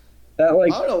 that,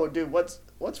 like... I don't know, dude, what's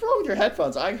wrong with your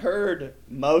headphones? I heard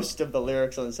most of the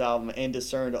lyrics on this album and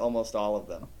discerned almost all of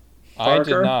them. Parker? I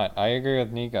did not. I agree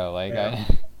with Nico. Like, yeah.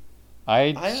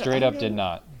 I straight up did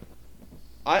not.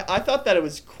 I thought that it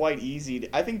was quite easy.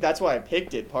 I think that's why I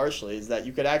picked it, partially, is that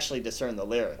you could actually discern the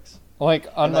lyrics.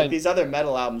 Like these other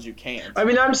metal albums, you can't. I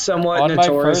mean, I'm somewhat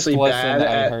notoriously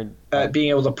bad at being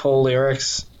able to pull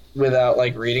lyrics without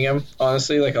like reading them.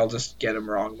 Honestly, like I'll just get them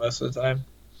wrong most of the time.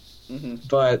 Mm-hmm.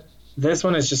 But This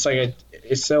one is just like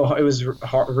it was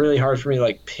really hard for me to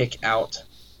like pick out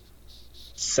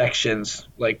sections,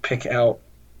 like pick out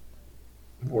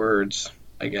words,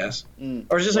 I guess,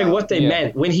 or just like what they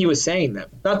meant when he was saying them.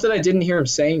 Not that I didn't hear him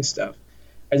saying stuff.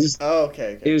 I just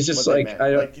okay. It was just like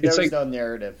I don't. Like, there was no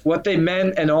narrative. What they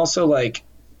meant, and also like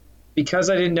because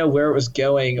I didn't know where it was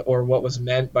going or what was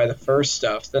meant by the first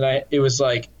stuff. Then it was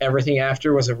like everything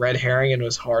after was a red herring and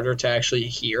was harder to actually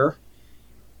hear.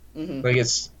 Mm-hmm. Like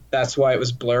that's why it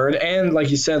was blurred, and like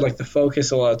you said, like the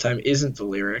focus a lot of the time isn't the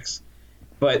lyrics,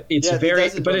 but it's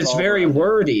very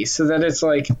wordy, so that it's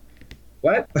like,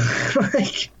 what?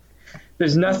 Like,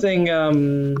 there's nothing.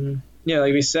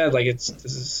 Like we said, like this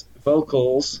is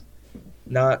vocals,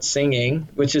 not singing,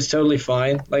 which is totally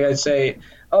fine. Like I'd say,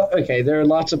 okay, there are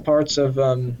lots of parts of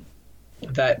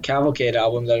that Cavalcade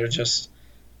album that are just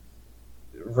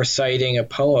reciting a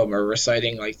poem or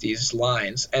reciting like these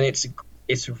lines, and it's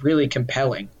really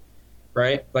compelling,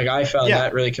 right? Like I found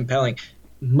that really compelling.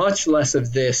 Much less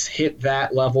of this hit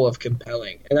that level of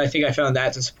compelling, and I think I found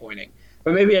that disappointing.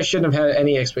 But maybe I shouldn't have had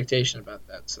any expectation about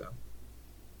that. So,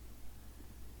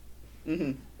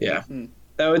 yeah,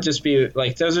 that would just be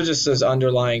like those are just those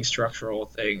underlying structural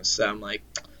things that I'm like,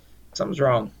 something's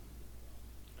wrong.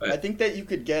 But I think that you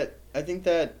could get. I think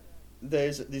that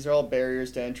these are all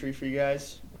barriers to entry for you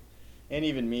guys, and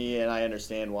even me, and I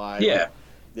understand why. Yeah. Like,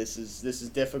 this is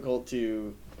difficult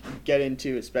to get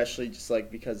into, especially just like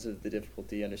because of the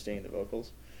difficulty understanding the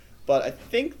vocals. But I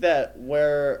think that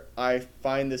where I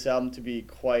find this album to be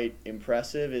quite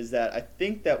impressive is that I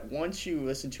think that once you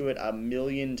listen to it a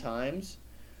million times,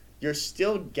 you're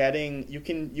still getting you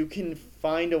can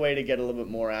find a way to get a little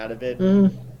bit more out of it.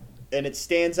 And it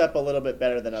stands up a little bit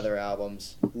better than other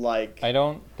albums. Like I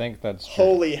don't think that's true.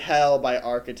 Holy Hell by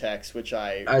Architects, which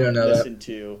I don't know listened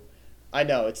to. I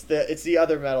know it's the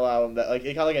other metal album that like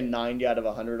it got like a 90 out of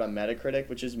 100 on Metacritic,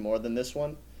 which is more than this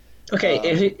one. Okay,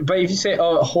 if you say it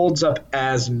holds up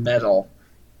as metal,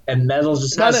 and metal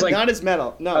just has not as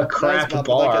metal, no, a crap metal,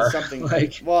 bar, like something.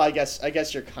 like, well, I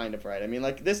guess you're kind of right. I mean,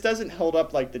 like this doesn't hold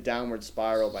up like the Downward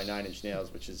Spiral by Nine Inch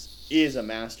Nails, which is a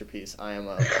masterpiece.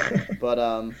 But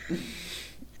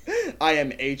I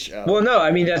am H.O. Well, no,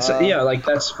 I mean that's like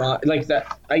that's fine, like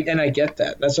that. I get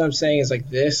that. That's what I'm saying is like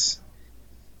this.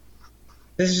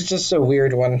 This is just a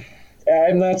weird one.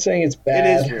 I'm not saying it's bad.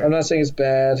 It is weird. I'm not saying it's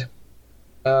bad.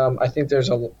 I think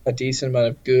there's a decent amount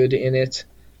of good in it.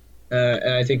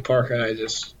 And I think Parker and I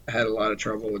just had a lot of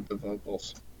trouble with the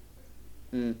vocals.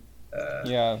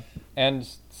 Yeah. And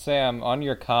Sam, on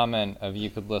your comment of you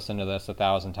could listen to this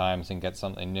 1,000 times and get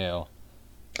something new.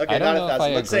 Okay, I don't not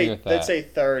know 1,000. if Let's say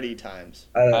 30 times.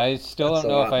 I still don't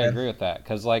know if I agree with that.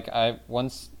 Because, like,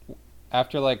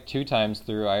 after, like, 2 times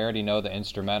through, I already know the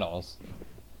instrumentals.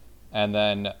 And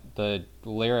then the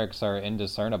lyrics are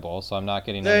indiscernible, so I'm not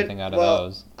getting anything out of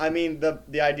those. I mean,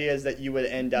 the idea is that you would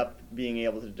end up being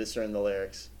able to discern the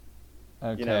lyrics.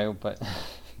 Okay, you know? but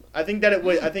I think that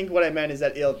I think what I meant is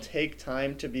that it'll take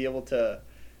time to be able to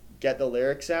get the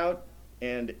lyrics out,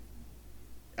 and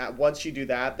once you do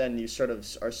that, then you sort of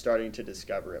are starting to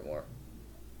discover it more.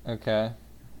 Okay.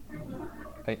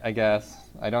 I guess.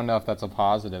 I don't know if that's a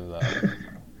positive, though.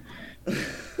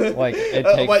 Like it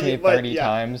takes me 30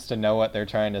 times to know what they're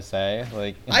trying to say.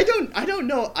 Like I don't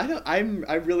know. I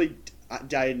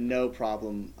had no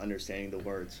problem understanding the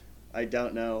words. I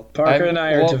don't know. Parker and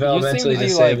I are developmentally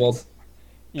disabled.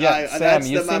 Sam,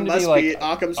 you seem to be like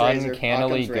Occam's razor.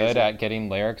 Uncannily good at getting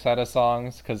lyrics out of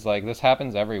songs, because like this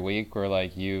happens every week where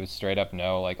like you straight up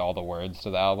know like all the words to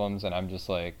the albums, and I'm just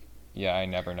like, yeah, I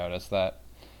never noticed that.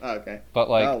 Oh, okay. But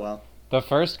like the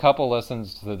first couple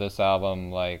listens to this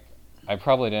album, like I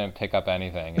probably didn't pick up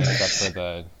anything except for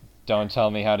the "Don't Tell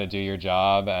Me How to Do Your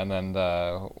Job" and then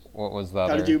what was the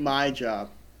other? How to Do My Job.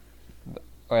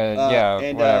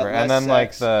 Whatever. And then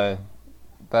like that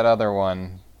other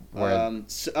one where funny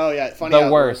the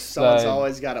how worst. Someone's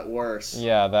always got it worse.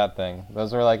 Yeah, that thing.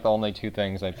 Those were like the only 2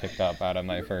 things I picked up out of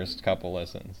my first couple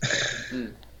listens.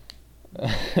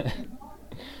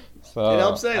 So it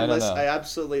helps that I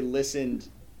absolutely listened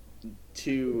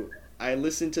to. I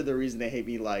listened to The Reason They Hate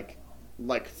Me like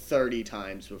 30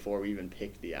 times before we even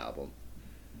picked the album.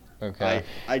 Okay.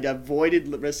 I avoided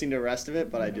listening to the rest of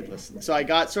it, but I did listen. So I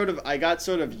got sort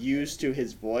of used to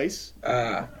his voice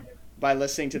by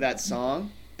listening to that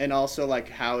song, and also like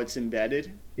how it's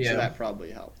embedded. Yeah. So that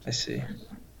probably helped. I see.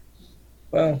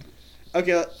 Well.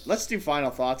 Okay, let's do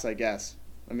final thoughts, I guess.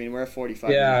 I mean, we're at 45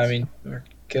 minutes. Yeah, I mean, we're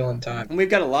killing time. And we've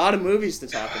got a lot of movies to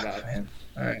talk about. Man.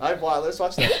 All right. Let's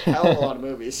watch a hell of a lot of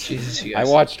movies. Jesus, you guys.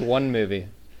 I watched one movie.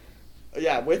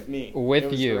 Yeah, with me.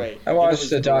 With you. Great. I watched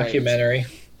the documentary.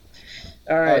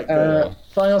 All right.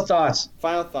 Final thoughts.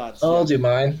 Final thoughts. I'll do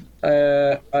mine.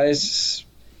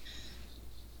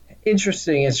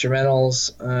 Interesting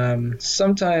instrumentals.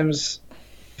 Sometimes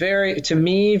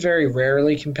very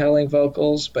rarely compelling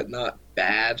vocals, but not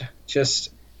bad.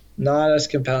 Just not as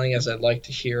compelling as I'd like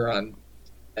to hear on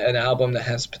an album that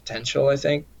has potential, I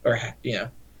think. Or,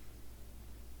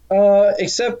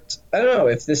 except, I don't know,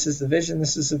 if this is the vision,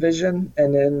 this is the vision.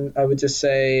 And then I would just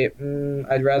say,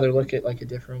 I'd rather look at like a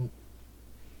different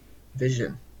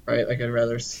vision, right? Like I'd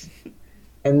rather...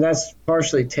 And that's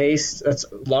partially taste. That's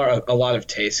a lot of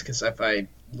taste, because if I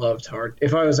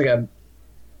was like a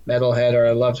metalhead, or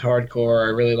I loved hardcore, or I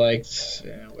really liked,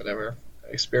 whatever,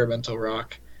 experimental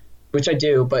rock, which I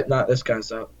do, but not this kind of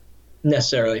stuff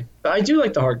necessarily. But I do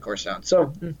like the hardcore sound.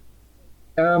 So,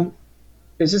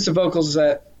 it's just the vocals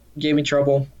that gave me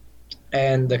trouble,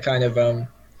 and the kind of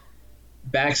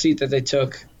backseat that they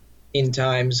took in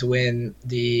times when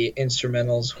the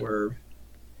instrumentals were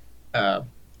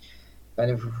kind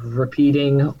of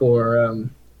repeating, or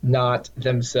not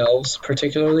themselves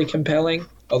particularly compelling.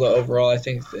 Although overall, I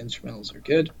think the instrumentals are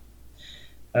good.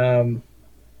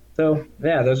 So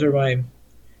yeah, those are my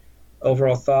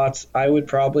overall thoughts. I would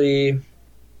probably,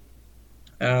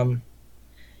 I'd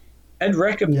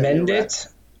recommend it.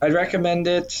 I'd recommend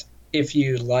it if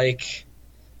you like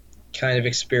kind of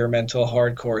experimental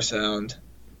hardcore sound.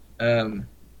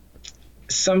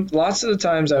 Lots of the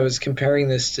times I was comparing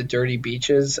this to Dirty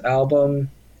Beach's album,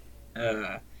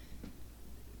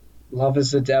 Love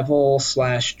is the Devil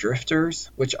 /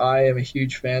 Drifters, which I am a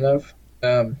huge fan of.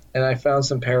 And I found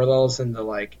some parallels in the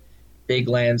like big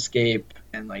landscape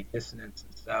and like dissonance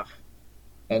and stuff,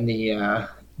 and the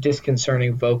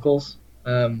disconcerting vocals.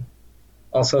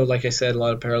 Also, like I said, a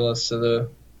lot of parallels to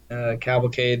the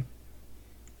Cavalcade.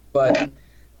 But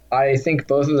I think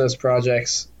both of those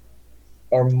projects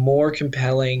are more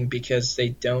compelling because they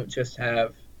don't just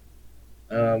have,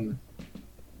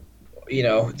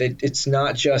 it's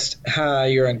not just,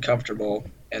 you're uncomfortable,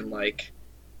 and like,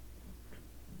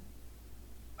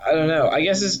 I don't know. I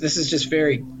guess this is just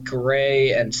very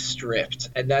gray and stripped,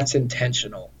 and that's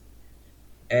intentional.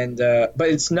 And but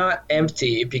it's not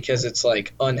empty, because it's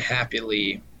like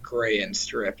unhappily gray and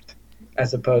stripped,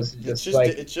 as opposed to it's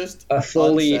just a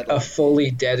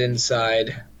fully dead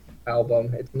inside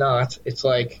album. It's not. It's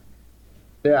like,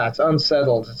 it's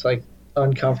unsettled. It's like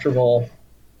uncomfortable,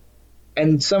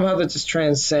 and somehow that just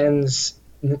transcends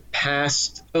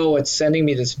past. Oh, it's sending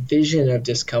me this vision of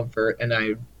discomfort, and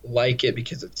I like it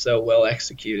because it's so well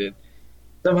executed.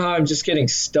 Somehow I'm just getting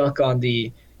stuck on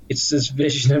it's this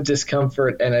vision of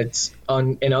discomfort, and it's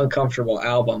an uncomfortable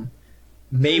album.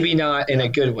 Maybe not in a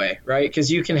good way, right?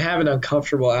 Because you can have an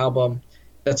uncomfortable album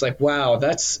that's like, wow,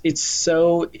 it's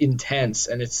so intense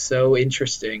and it's so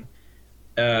interesting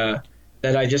that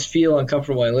I just feel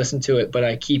uncomfortable when I listen to it, but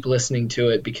I keep listening to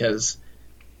it because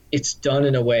it's done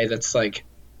in a way that's like,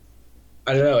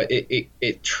 I don't know,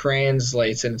 it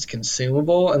translates and it's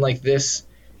consumable, and like this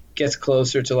gets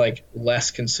closer to like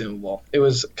less consumable. It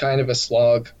was kind of a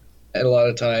slog at a lot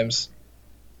of times.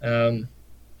 And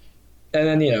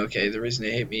then, the Reason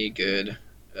They Hate Me, good.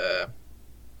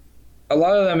 A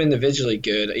lot of them individually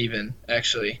good, even,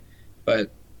 actually.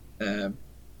 But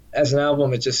as an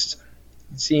album,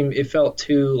 it felt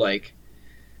too, like,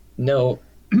 hard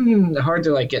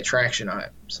to, like, get traction on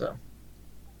it, so.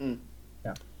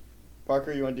 Yeah.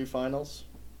 Parker, you want to do finals?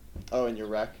 Oh, and your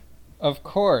rec? Of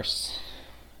course.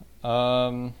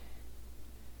 Final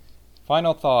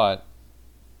thought.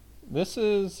 This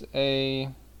is a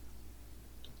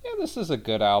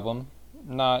good album.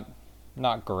 Not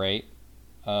great.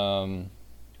 I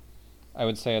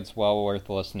would say it's well worth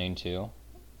listening to,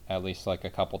 at least like a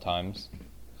couple times.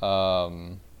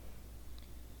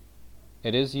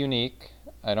 It is unique.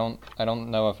 I don't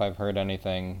know if I've heard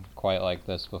anything quite like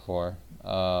this before.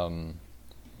 I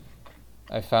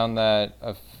found that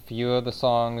a few of the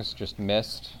songs just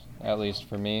missed, at least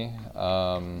for me.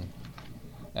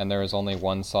 And there was only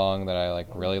one song that I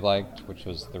really liked, which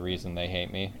was The Reason They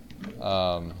Hate Me.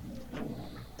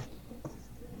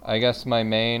 I guess my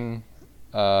main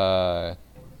downside,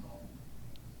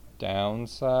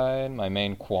 my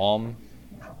main qualm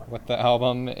with the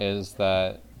album is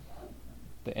that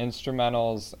the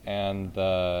instrumentals and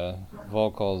the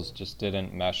vocals just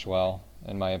didn't mesh well,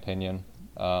 in my opinion.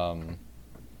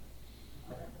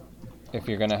 If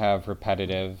you're going to have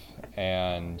repetitive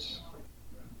and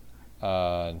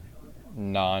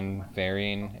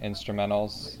non-varying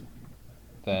instrumentals,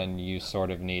 then you sort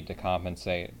of need to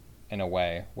compensate in a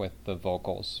way with the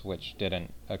vocals, which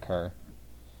didn't occur.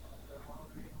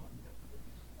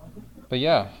 But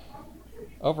yeah,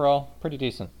 overall, pretty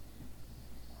decent.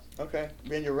 Okay.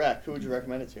 Being your rec, who would you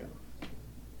recommend it to?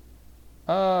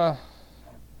 I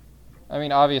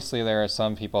mean, obviously there are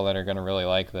some people that are going to really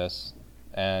like this,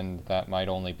 and that might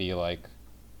only be like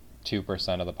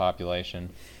 2% of the population.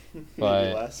 But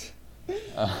maybe less.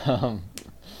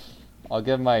 I'll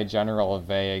give my general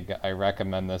vague. I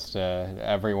recommend this to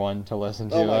everyone to listen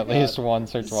to at least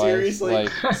once or twice. Seriously,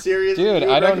 seriously, dude,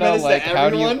 I don't know. Like,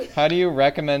 how do you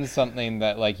recommend something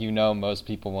that like most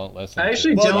people won't listen? I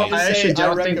actually don't. I actually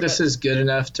don't think this is good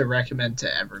enough to recommend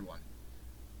to everyone.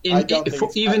 I don't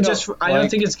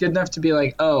think it's good enough to be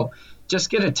like, oh, just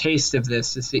get a taste of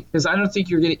this to see, because I don't think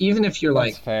you're gonna, even if you're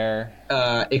That's like fair.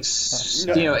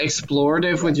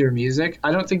 Explorative with your music.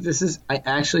 I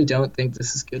actually don't think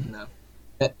this is good enough.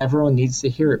 That everyone needs to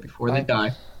hear it before they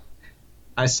die.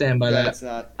 I stand by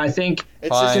that. I think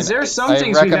because there are some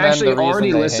things we've actually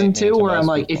already listened to where I'm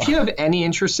like, if you have any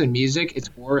interest in music,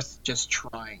 it's worth just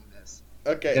trying this.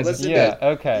 Okay, listen. Yeah,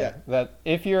 okay. Yeah. That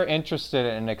if you're interested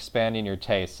in expanding your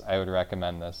tastes, I would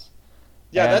recommend this.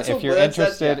 Yeah, and if you're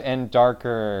interested in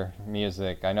darker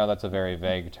music, I know that's a very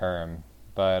vague term,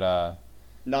 but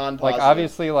non-positive. Like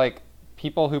obviously, like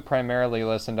people who primarily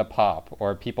listen to pop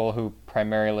or people who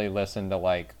primarily listen to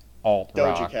like alt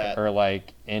rock or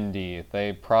like indie,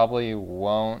 they probably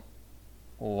won't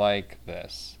like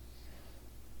this.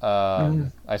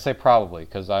 I say probably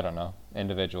because I don't know,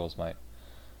 individuals might.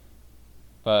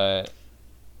 But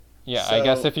yeah, I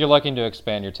guess if you're looking to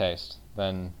expand your taste,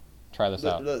 then try this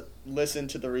out. Listen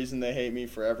to The Reason They Hate Me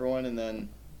for everyone, and then...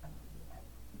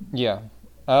 Yeah.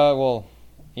 Well,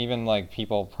 even, like,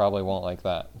 people probably won't like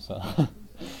that, so...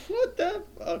 What the...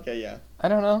 Okay, yeah. I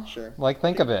don't know. Sure. Like,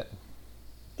 think of it.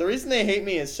 The Reason They Hate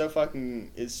Me is so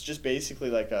fucking... It's just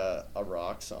basically like a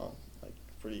rock song. Like,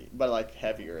 pretty... But, like,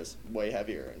 heavier. It's way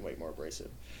heavier and way more abrasive.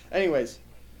 Anyways...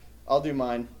 I'll do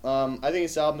mine. I think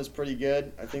this album is pretty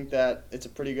good. I think that it's a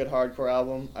pretty good hardcore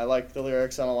album. I like the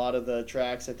lyrics on a lot of the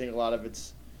tracks. I think a lot of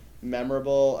it's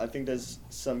memorable. I think there's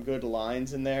some good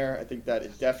lines in there. I think that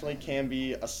it definitely can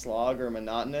be a slog or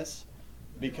monotonous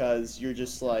because you're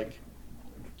just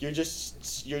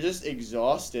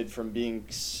exhausted from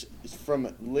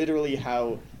literally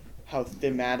how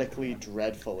thematically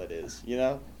dreadful it is, you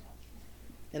know?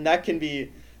 And that can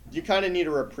be... You kind of need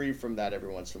a reprieve from that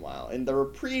every once in a while, and the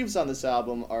reprieves on this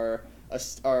album are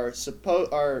if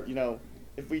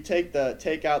we take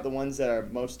out the ones that are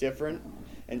most different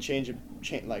and change the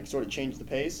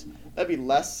pace, that'd be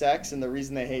Less Sex and The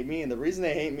Reason They Hate Me, and The Reason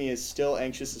They Hate Me is still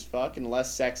anxious as fuck, and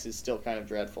Less Sex is still kind of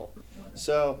dreadful.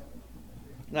 So,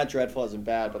 not dreadful as in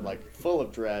bad, but like full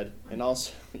of dread, and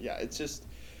also yeah, it's just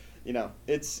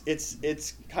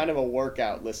it's kind of a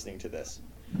workout listening to this.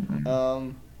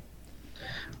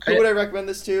 Who would I recommend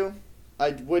this to?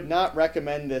 I would not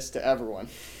recommend this to everyone.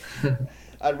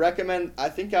 I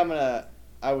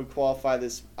would qualify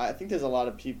this. I think there's a lot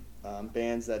of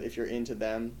bands that if you're into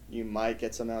them, you might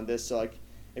get something on this. So like,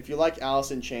 if you like Alice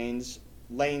in Chains,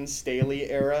 Lane Staley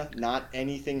era, not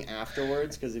anything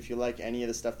afterwards, because if you like any of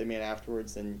the stuff they made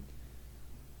afterwards, then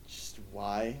just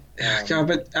why? God,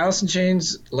 but Alice in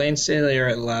Chains, Lane Staley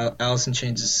era Alice in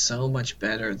Chains is so much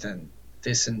better than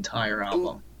this entire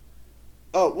album.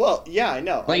 Oh, well, yeah, I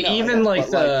know.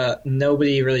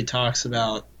 Nobody really talks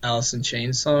about Alice in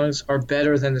Chains songs are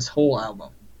better than this whole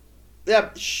album. Yeah,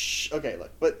 okay,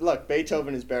 look,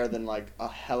 Beethoven is better than, like, a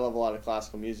hell of a lot of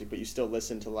classical music, but you still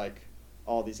listen to, like,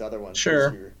 all these other ones.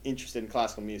 Sure. Because you're interested in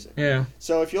classical music. Yeah.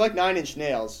 So if you like Nine Inch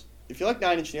Nails,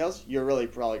 you're really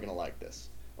probably going to like this.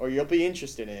 Or you'll be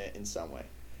interested in it in some way.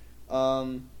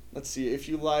 Let's see, if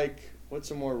you like...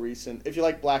 What's a more recent... If you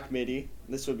like Black Midi,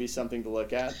 this would be something to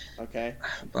look at, okay?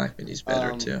 Black Midi's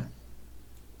better, too.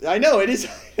 I know, it is.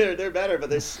 They're better, but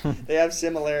they have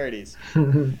similarities.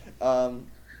 Who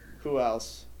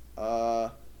else?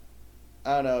 I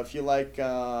don't know, if you like...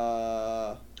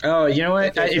 Oh, you know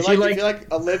what? If you like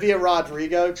Olivia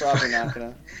Rodrigo, probably not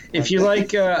going to... If you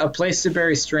like A Place to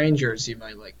Bury Strangers, you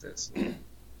might like this.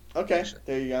 Okay,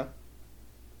 there you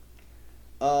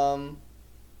go.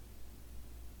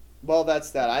 Well, that's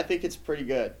that. I think it's pretty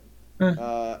good.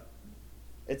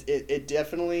 It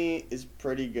definitely is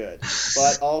pretty good,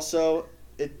 but also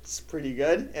it's pretty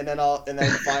good. And then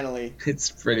finally, it's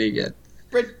pretty good.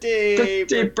 Pretty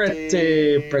good.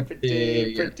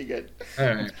 All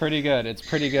right. It's pretty good. It's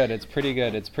pretty good.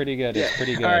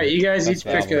 All right, you guys each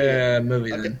pick a movie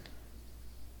then.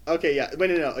 Okay, yeah.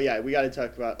 Wait, no. Yeah, we got to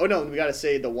talk about. Oh no, we got to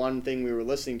say the one thing we were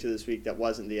listening to this week that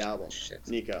wasn't the album. Shit.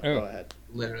 Nico, go ahead.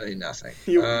 Literally nothing.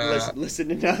 You listen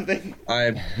to nothing.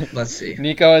 Let's see.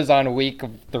 Nico is on week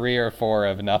 3 or 4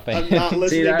 of nothing. I'm not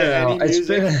listening to any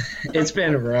music. It's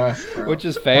been rough, bro. Which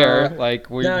is fair.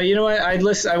 No, you know what?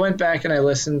 I went back and I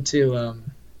listened to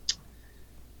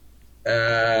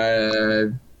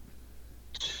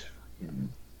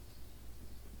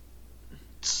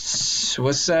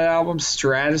what's that album?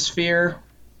 Stratosphere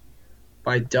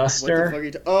by Duster.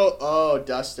 What the fuck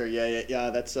Duster.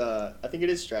 Yeah. That's I think it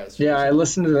is Stratosphere. Yeah, I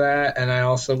listened to that, and I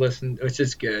also listened, which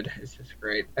is good. It's just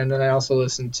great. And then I also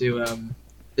listened to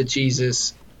the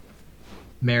Jesus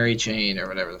Mary Chain or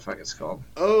whatever the fuck it's called.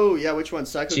 Oh yeah, which one?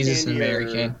 Psycho Jesus Candy and Mary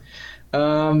or...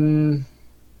 Chain.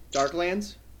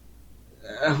 Darklands.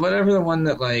 Whatever the one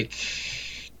that like.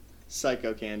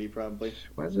 Psycho Candy, probably.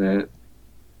 Was it?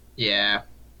 Yeah.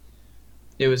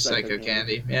 It was Psycho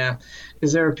Candy. Yeah.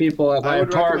 Because there were people at my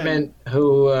apartment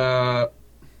who, were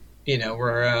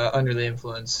under the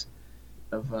influence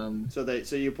of.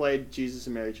 So you played Jesus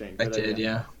and Mary Chain. I did,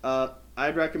 yeah.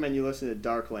 I'd recommend you listen to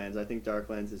Darklands. I think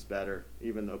Darklands is better,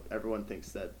 even though everyone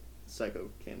thinks that Psycho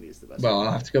Candy is the best. Well,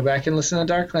 I'll have to go back and listen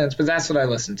to Darklands, but that's what I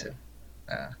listened to.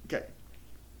 Okay.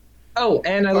 Oh,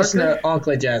 and I listened to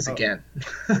Uncle Jazz again.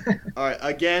 All right,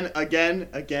 again.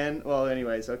 Well,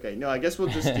 anyways, okay. No, I guess we'll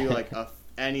just do like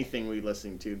anything we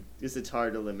listen to, because it's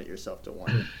hard to limit yourself to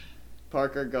one.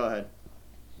 Parker, go ahead.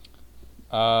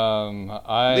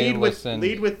 Lead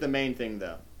with the main thing,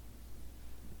 though.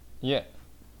 Yeah.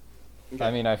 Okay.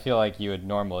 I mean, I feel like you would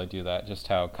normally do that, just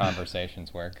how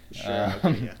conversations work. Sure.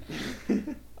 Okay,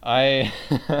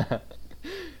 yeah.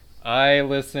 I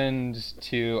listened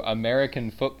to American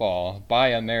Football by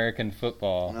American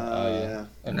Football a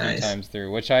few times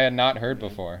through, which I had not heard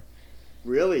before.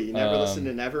 Really? You never listened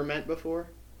to Neverment before?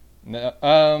 No.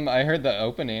 I heard the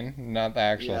opening, not the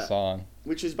actual song.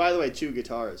 Which is, by the way, 2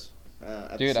 guitars.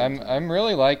 Dude, I'm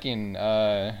really liking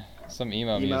some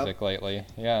emo music lately.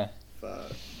 Yeah.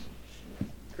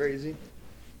 Crazy.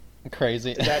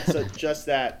 That's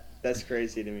That's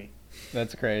crazy to me.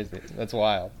 That's crazy. That's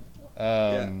wild.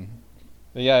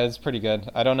 But yeah, it's pretty good.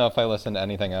 I don't know if I listened to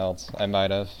anything else. I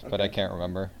might have, but I can't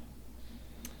remember.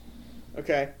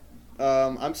 Okay.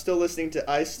 I still listen to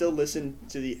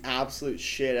the absolute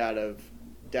shit out of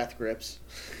Death Grips.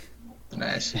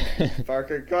 Nice.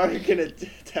 Parker can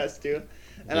attest to.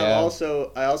 And I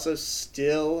also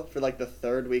still, for like the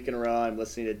 3rd week in a row, I'm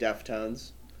listening to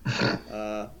Deftones.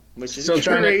 Which is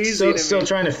crazy to me. Still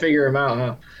trying to figure them out,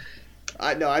 huh?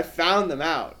 I found them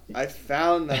out.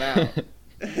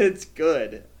 It's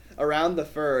good. Around the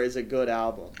Fur is a good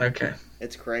album. Okay.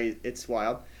 It's crazy. It's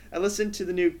wild. I listened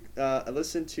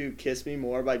to Kiss Me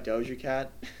More by Doja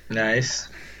Cat. Nice.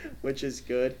 Which is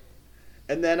good.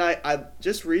 And then I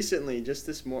just recently,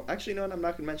 actually, no, I'm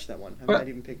not going to mention that one. I might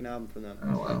even pick an album from them.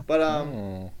 Oh, wow.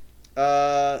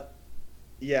 But,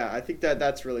 yeah, I think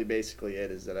that's really basically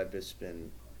it, is that I've just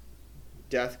been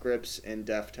Death Grips and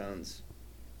Deftones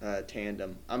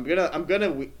tandem. I'm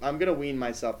gonna wean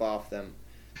myself off them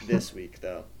this week,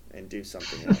 though, and do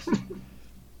something else.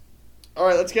 All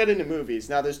right, let's get into movies.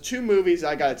 Now, there's 2 movies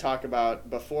I got to talk about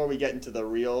before we get into the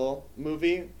real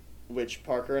movie, which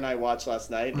Parker and I watched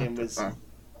last night, and was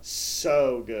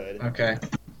so good. Okay.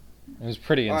 It was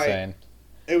pretty insane. Right.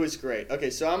 It was great. Okay,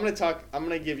 so I'm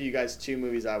gonna give you guys 2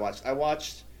 movies I watched.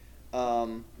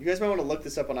 You guys might want to look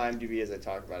this up on IMDb as I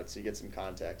talk about it, so you get some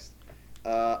context.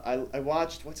 I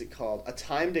watched, what's it called? A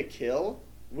Time to Kill,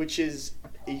 which is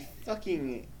a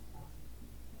fucking...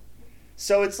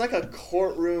 So it's like a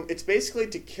courtroom. It's basically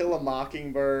To Kill a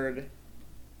Mockingbird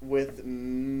with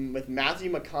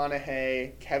Matthew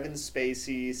McConaughey, Kevin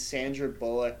Spacey, Sandra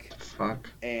Bullock,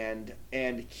 and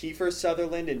Kiefer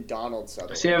Sutherland and Donald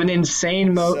Sutherland. So you have an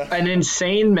insane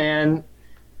man,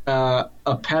 a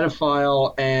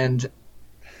pedophile, and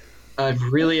a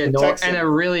really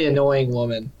annoying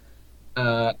woman.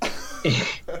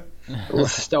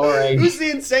 Starring. Who's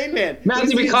the insane man?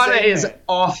 Matthew McConaughey is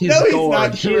off his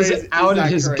gourd. He is out of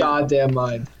his goddamn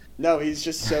mind. No, he's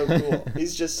just so cool.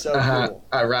 He's just so cool.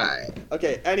 All right.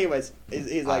 Okay. Anyways,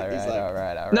 he's like. All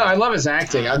right. No, I love his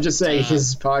acting. I'm just saying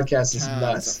his podcast is nuts.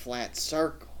 Tom is a flat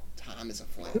circle.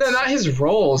 No, not his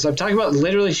roles. I'm talking about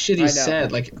literally shit he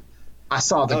said. Like, I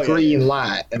saw the green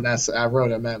light, and I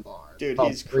wrote a memoir. Dude,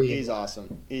 he's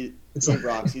awesome. He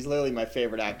rocks. He's literally my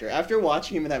favorite actor. After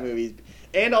watching him in that movie,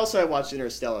 and also I watched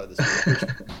Interstellar this week,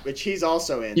 which he's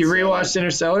also in. You rewatched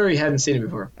Interstellar, or you hadn't seen it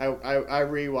before? I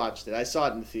rewatched it. I saw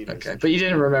it in the theaters. Okay, but you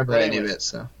didn't remember any of it,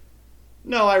 so.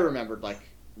 No, I remembered like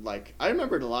I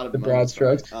remembered a lot of the broad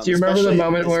strokes. Do you remember the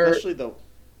moment where?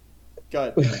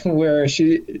 Go ahead. Where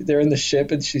they're in the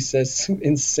ship and she says some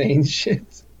insane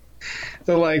shit.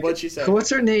 They're like, what'd she say?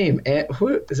 What's her name?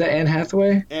 Who is that? Anne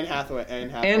Hathaway? Anne Hathaway.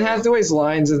 Anne Hathaway's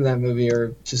lines in that movie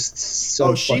are just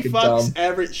so fucking dumb. Oh, she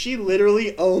fucks she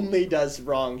literally only does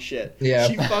wrong shit. Yeah.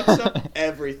 She fucks up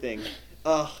everything.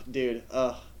 Ugh, dude.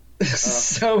 Ugh.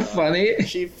 So funny.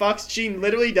 She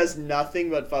literally does nothing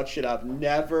but fuck shit up.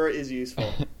 Never is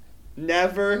useful.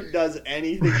 Never does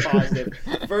anything positive.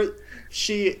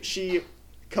 She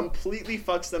completely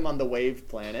fucks them on the wave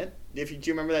planet. Do you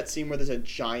remember that scene where there's a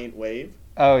giant wave?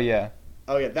 Oh yeah,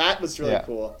 that was really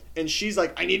cool. And she's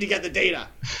like, I need to get the data.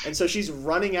 And so she's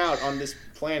running out on this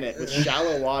planet with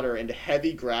shallow water and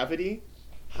heavy gravity,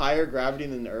 higher gravity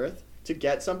than Earth, to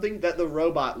get something that the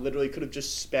robot literally could have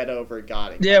just sped over and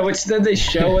got it. Yeah, which then they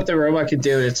show what the robot could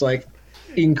do. It's like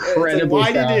incredibly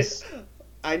fast.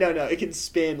 I know, it can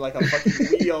spin like a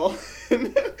fucking wheel.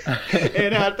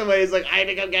 And Hathaway is like, I had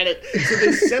to go get it. So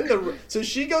they so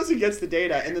she goes and gets the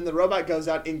data, and then the robot goes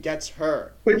out and gets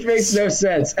her. Which makes no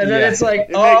sense. And then it's like,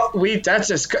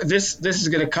 this is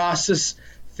going to cost us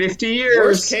 50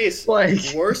 years.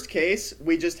 Worst case,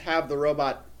 we just have the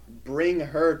robot bring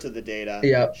her to the data.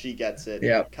 Yep. She gets it.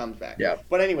 Yep. Comes back. Yep.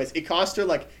 But anyways, it cost her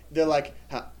Matthew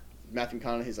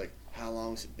McConaughey's like, how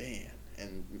long's it been?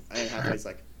 And Hathaway's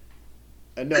like,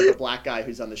 no, the black guy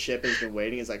who's on the ship and has been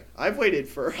waiting is like, I've waited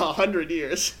for 100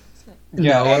 years.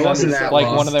 Yeah, no, it wasn't that like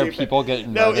long. one of their people get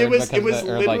murdered. No, it was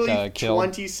literally killed.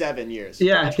 27 years.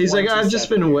 Yeah, he's like, I've just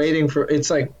been waiting for. It's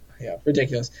like,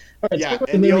 ridiculous. All right, talk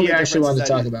about the movie you actually wanted to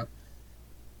talk about.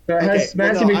 So it has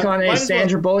Matthew McConaughey,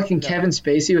 Sandra Bullock, and Kevin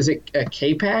Spacey. Was it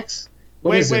K-Pax?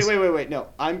 Wait. No,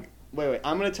 I'm going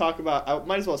to talk about. I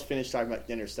might as well finish talking about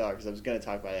Interstellar because I was going to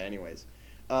talk about it anyways.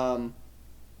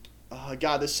 Oh,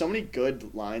 God, there's so many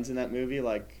good lines in that movie.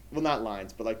 Like, well, not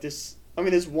lines, but like this. I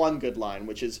mean, there's one good line,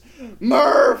 which is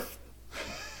Murph.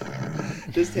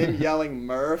 Just him yelling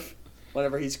Murph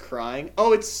whenever he's crying.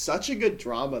 Oh, it's such a good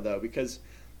drama though, because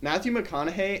Matthew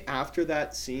McConaughey, after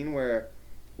that scene where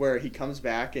he comes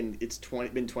back and it's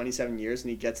been 27 years and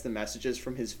he gets the messages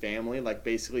from his family, like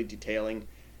basically detailing,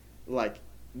 like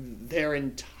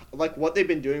like what they've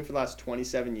been doing for the last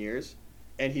 27 years.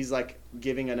 And he's like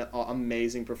giving an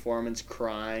amazing performance,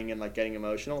 crying and like getting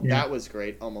emotional. Yeah. That was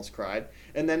great. Almost cried.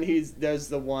 And then there's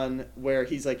the one where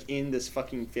he's like in this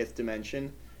fucking fifth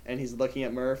dimension and he's looking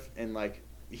at Murph and like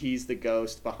he's the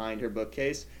ghost behind her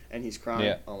bookcase and he's crying.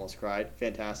 Yeah. Almost cried.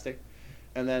 Fantastic.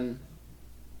 And then,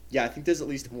 I think there's at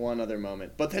least one other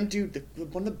moment. But then, dude,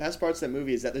 one of the best parts of that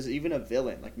movie is that there's even a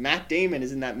villain. Like Matt Damon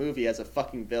is in that movie as a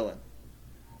fucking villain.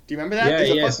 Do you remember that? Yeah,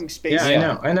 there's a fucking space.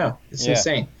 Yeah, I know. It's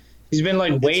insane. He's been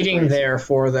like waiting there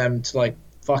for them to like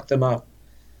fuck them up.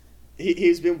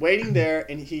 He's been waiting there,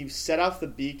 and he set off the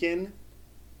beacon.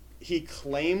 He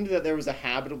claimed that there was a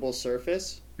habitable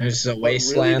surface. There's a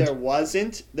wasteland. Really,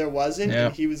 there wasn't. Yeah.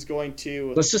 And he was going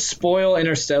to. Let's just spoil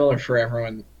Interstellar for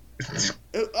everyone.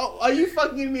 Oh, are you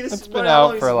fucking kidding me? It's been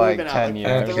out for like 10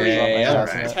 years. Okay, all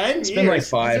right. 10 years. It's been like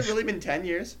 5. Has it really been 10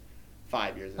 years?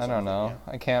 5 years. I don't know.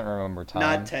 Yeah. I can't remember time.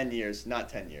 Not 10 years.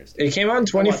 It came out in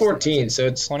 2014, so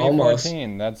it's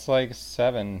 2014. Almost. That's like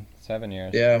 7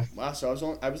 years. Yeah. Wow. So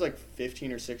I was like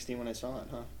 15 or 16 when I saw it,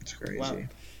 huh? That's crazy. Wow.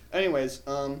 Anyways,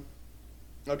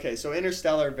 okay. So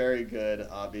Interstellar, very good.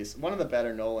 Obviously, one of the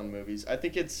better Nolan movies. I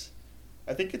think it's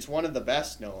one of the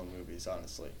best Nolan movies,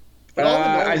 honestly.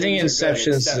 I think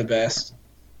Inception's the best.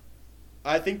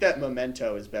 I think that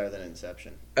Memento is better than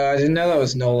Inception. I didn't know that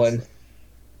was Nolan.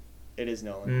 It is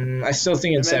Nolan. I still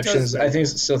think Inception's.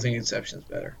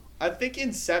 Better. I think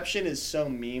Inception is so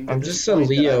memed. I'm just a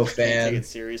Leo fan. Take it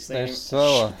seriously. They're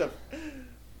so.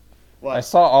 What? I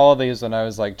saw all of these when I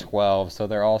was like 12, so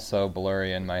they're all so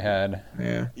blurry in my head.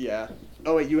 Yeah. Yeah.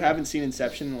 Oh wait, you haven't seen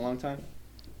Inception in a long time?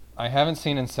 I haven't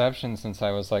seen Inception since I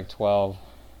was like 12.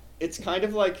 It's kind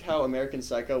of like how American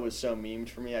Psycho was so memed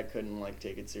for me. I couldn't like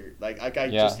take it serious. Like I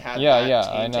just had that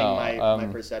tainting my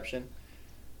perception.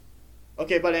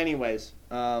 Okay, but anyways,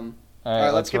 all right,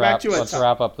 let's get back to it. Let's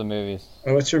wrap up the movies.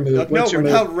 Oh, what's your movie? We're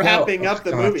not wrapping up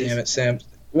the movies. Damn it, Sam.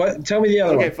 What? Tell me the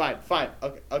other one. Okay, fine.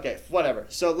 Okay, whatever.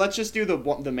 So let's just do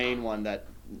the main one. But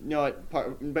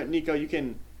Nico, you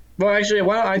can. Well, actually,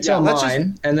 why don't I tell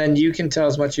mine, and then you can tell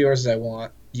as much of yours as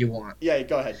you want. Yeah,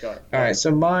 go ahead. All right, so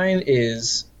mine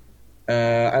is,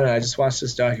 I don't know. I just watched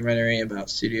this documentary about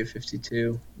Studio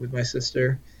 52 with my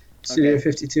sister. Studio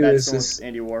 52 is this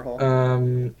Andy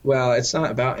Warhol. Well, it's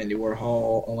not about Andy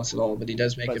Warhol almost at all, but he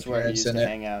does make appearance in it.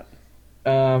 Hang out.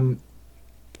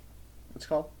 What's it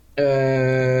called?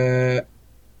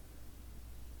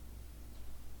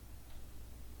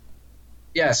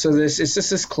 Yeah. So it's just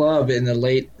this club in the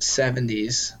late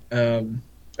 70s.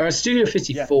 or Studio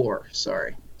 54. Yeah.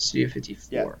 Sorry, Studio 54.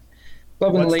 Yeah.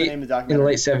 Club What's the name of the documentary? In the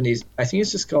late 70s. I think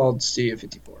it's just called Studio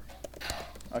 54.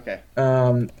 Okay.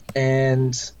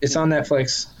 And it's on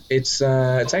Netflix. It's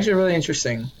actually really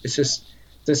interesting. It's just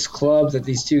this club that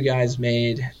these two guys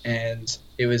made, and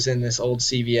it was in this old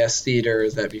CBS theater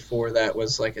that before that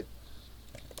was like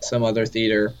some other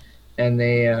theater, and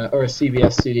they or a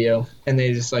CBS studio, and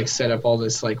they just like set up all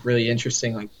this like really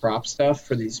interesting like prop stuff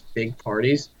for these big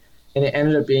parties, and it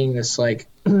ended up being this like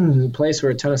place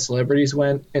where a ton of celebrities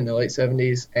went in the late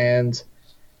 70s, and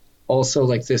also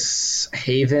like this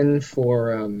haven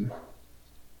for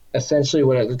essentially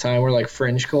what at the time were like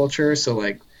fringe culture, so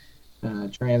like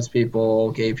trans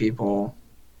people, gay people,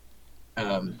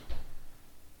 and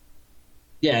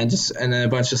then a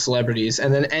bunch of celebrities,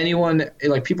 and then anyone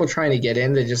like people trying to get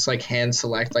in, they just like hand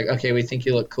select, like, okay, we think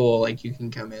you look cool, like you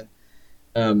can come in,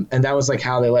 and that was like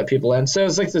how they let people in. So it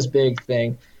was like this big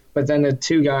thing. But then the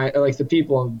two guys, like the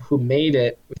people who made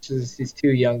it, which is these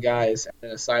two young guys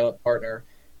and a silent partner,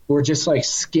 were just like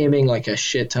skimming like a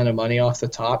shit ton of money off the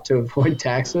top to avoid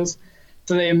taxes.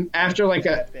 So they, after like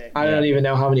I don't even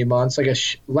know how many months, like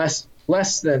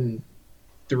less than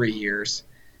 3 years,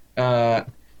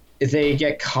 they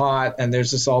get caught, and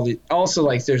there's just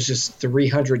there's just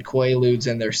 300 Quaaludes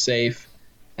in their safe,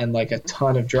 and like a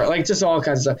ton of drugs, like just all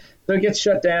kinds of stuff. So it gets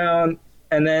shut down,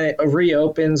 and then it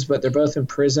reopens, but they're both in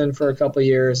prison for a couple of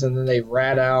years, and then they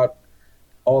rat out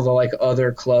all the like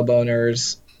other club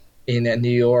owners in New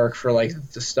York for like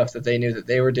the stuff that they knew that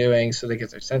they were doing, so they get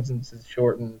their sentences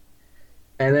shortened.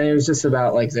 And then it was just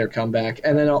about like their comeback,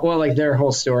 and then like their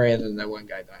whole story, and then that one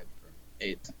guy died from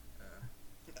AIDS.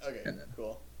 Okay,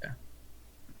 cool.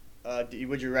 Yeah.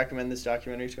 Would you recommend this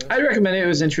documentary to us? I'd recommend it. It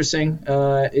was interesting.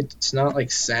 It's not like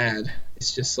sad.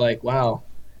 It's just like, wow,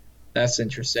 that's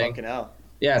interesting. Fucking hell.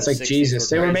 Yeah, it's like Jesus.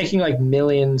 They were making like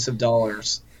millions of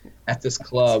dollars at this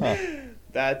club.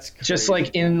 That's crazy. Just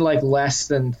like in like less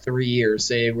than 3 years,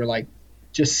 they were like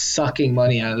just sucking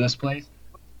money out of this place.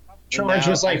 Charge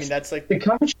was like, that's like the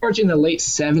cover charge in the late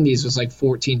 70s was like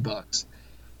 $14.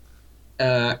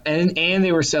 And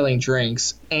they were selling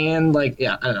drinks, and like,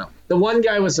 yeah, I don't know. The one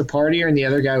guy was a partier, and the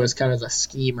other guy was kind of the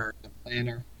schemer, the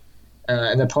planner.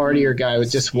 And the partier guy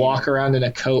would just walk around in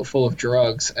a coat full of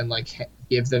drugs and like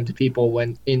give them to people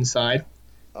when inside.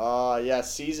 Yeah,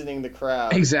 seasoning the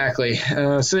crowd. Exactly.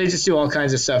 So they just do all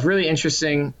kinds of stuff. Really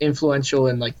interesting, influential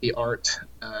in like the art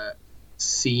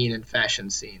scene and fashion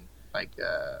scene. Like,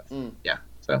 yeah.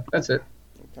 So that's it.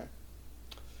 Okay.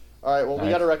 All right. Well, we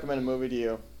got to recommend a movie to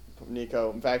you,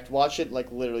 Nico. In fact, watch it like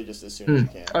literally just as soon as you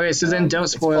can. Okay, so then don't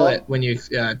spoil it when you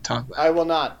talk about it. I will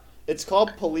not. It's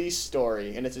called Police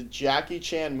Story, and it's a Jackie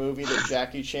Chan movie that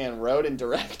Jackie Chan wrote and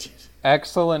directed.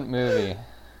 Excellent movie.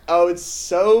 Oh, it's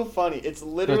so funny. It's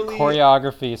literally... The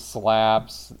choreography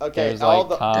slaps. Okay, there's like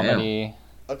comedy.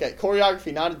 Damn. Okay,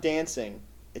 choreography, not dancing.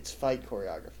 It's fight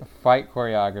choreography. Fight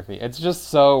choreography. It's just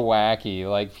so wacky.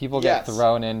 Like, people get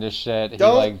thrown into shit.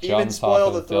 Don't he, like, jumps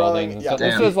off of buildings. Yeah,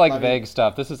 this is, like, vague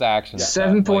stuff. This is action stuff.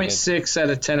 7.6 out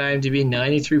of 10 IMDb,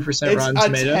 93% Rotten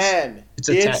Tomatoes. It's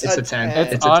a 10.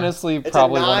 It's honestly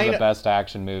probably one of the best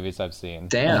action movies I've seen.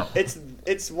 Damn.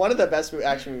 It's one of the best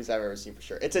action movies I've ever seen, for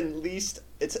sure. It's at least...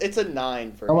 It's a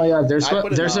 9 for me. Oh, my God.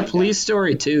 There's a Police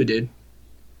Story, too, dude.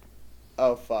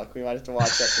 Oh, fuck. We might have to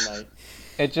watch that tonight.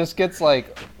 It just gets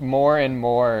like more and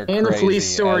more crazy. And the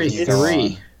Police Story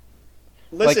 3.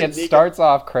 Listen, like it starts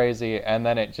off crazy and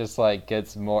then it just like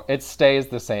gets more. It stays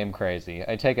the same crazy.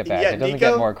 I take it back. It doesn't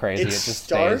get more crazy. It just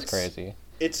stays crazy.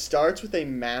 It starts with a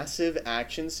massive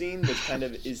action scene, which kind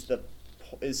of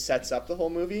sets up the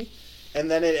whole movie, and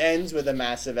then it ends with a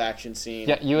massive action scene.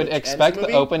 Yeah, you would expect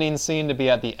the opening scene to be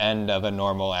at the end of a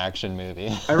normal action movie.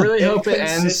 I really hope it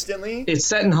ends. It's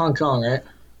set in Hong Kong, right?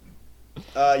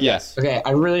 Yes. Okay,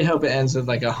 I really hope it ends with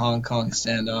like a Hong Kong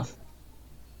standoff.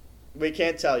 We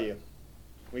can't tell you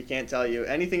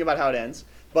anything about how it ends,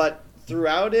 but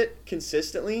throughout it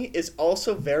consistently is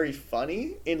also very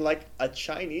funny in like a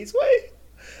Chinese way.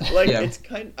 Like it's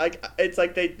kind like it's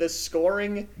like the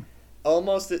scoring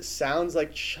almost, it sounds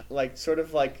like sort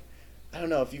of like, I don't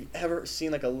know if you've ever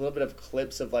seen like a little bit of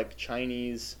clips of like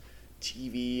Chinese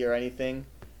TV or anything.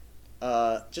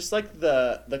 Just like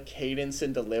the cadence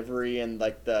and delivery and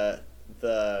like the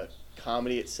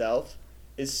comedy itself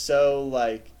is so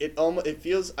like it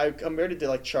feels, I compared it to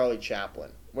like Charlie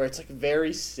Chaplin, where it's like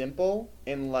very simple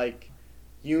and like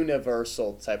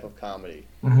universal type of comedy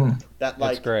that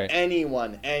like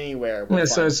anyone anywhere would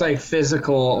so it's like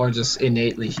physical or just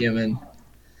innately human.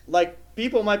 Like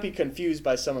people might be confused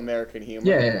by some American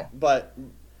humor, but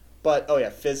But oh yeah,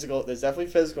 physical. There's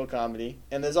definitely physical comedy,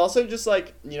 and there's also just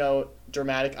like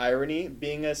dramatic irony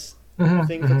being a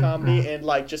thing for comedy, and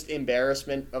like just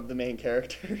embarrassment of the main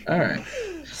character. All right.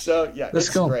 So yeah, it's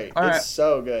great. It's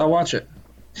so good. I'll watch it.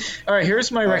 All right,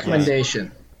 here's my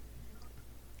recommendation.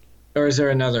 Or is there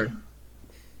another?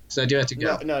 So I do have to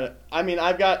go. No. I mean,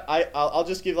 I'll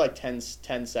just give like 10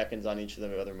 seconds on each of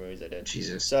the other movies I did.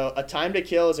 Jesus. So A Time to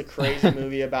Kill is a crazy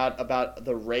movie about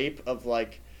the rape of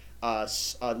like a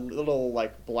little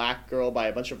like black girl by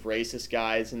a bunch of racist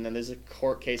guys, and then there's a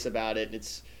court case about it. And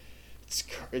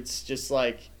it's just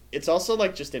like it's also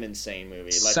like just an insane movie.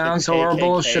 Like, sounds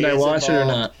horrible. Should I watch it or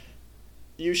not?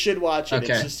 You should watch it.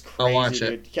 Okay. It's just crazy, I'll watch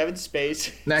dude. it. Kevin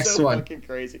Spacey. Next so one. Fucking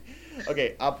crazy.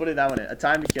 Okay, I'll put that one in. A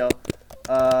Time to Kill.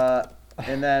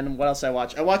 And then what else I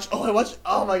watched?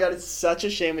 Oh my god, it's such a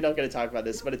shame we don't get to talk about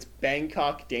this, but it's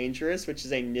Bangkok Dangerous, which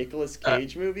is a Nicolas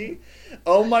Cage movie.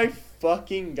 Oh my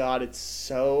fucking god, it's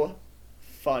so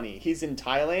funny. He's in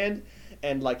Thailand,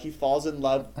 and like he falls in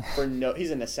love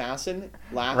he's an assassin.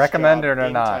 Recommend it or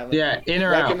not? Thailand. Yeah, in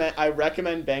or out. I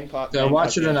recommend Bangkok. So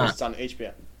watch it or not? It's on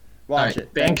HBO. Watch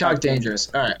it. Bangkok Dangerous.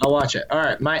 All right, I'll watch it. All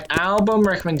right, my album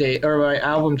my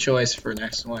album choice for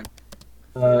next one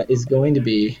is going to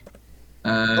be.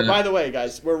 By the way,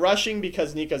 guys, we're rushing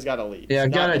because Nico's got to leave. Yeah, I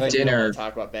got a dinner.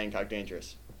 Talk about Bangkok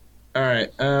Dangerous. All right.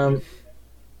 Go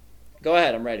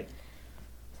ahead. I'm ready.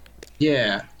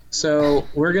 Yeah. So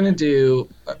we're gonna do.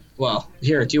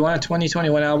 Here. Do you want a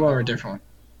 2021 album or a different one?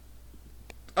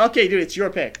 Okay, dude, it's your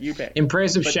pick. You pick. In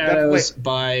Praise of Shadows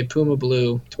by Puma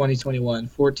Blue, 2021.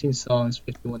 14 songs,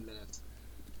 51 minutes.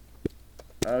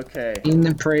 Okay.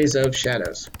 In Praise of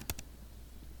Shadows.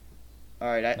 All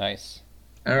right. Nice.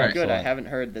 All right. Good. I haven't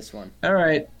heard this one. All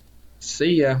right.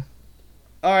 See ya.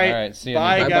 All right. See ya.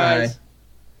 Bye, guys.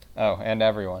 Oh, and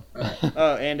everyone.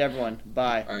 Oh, and everyone.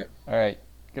 Bye. All right. All right.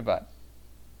 Goodbye.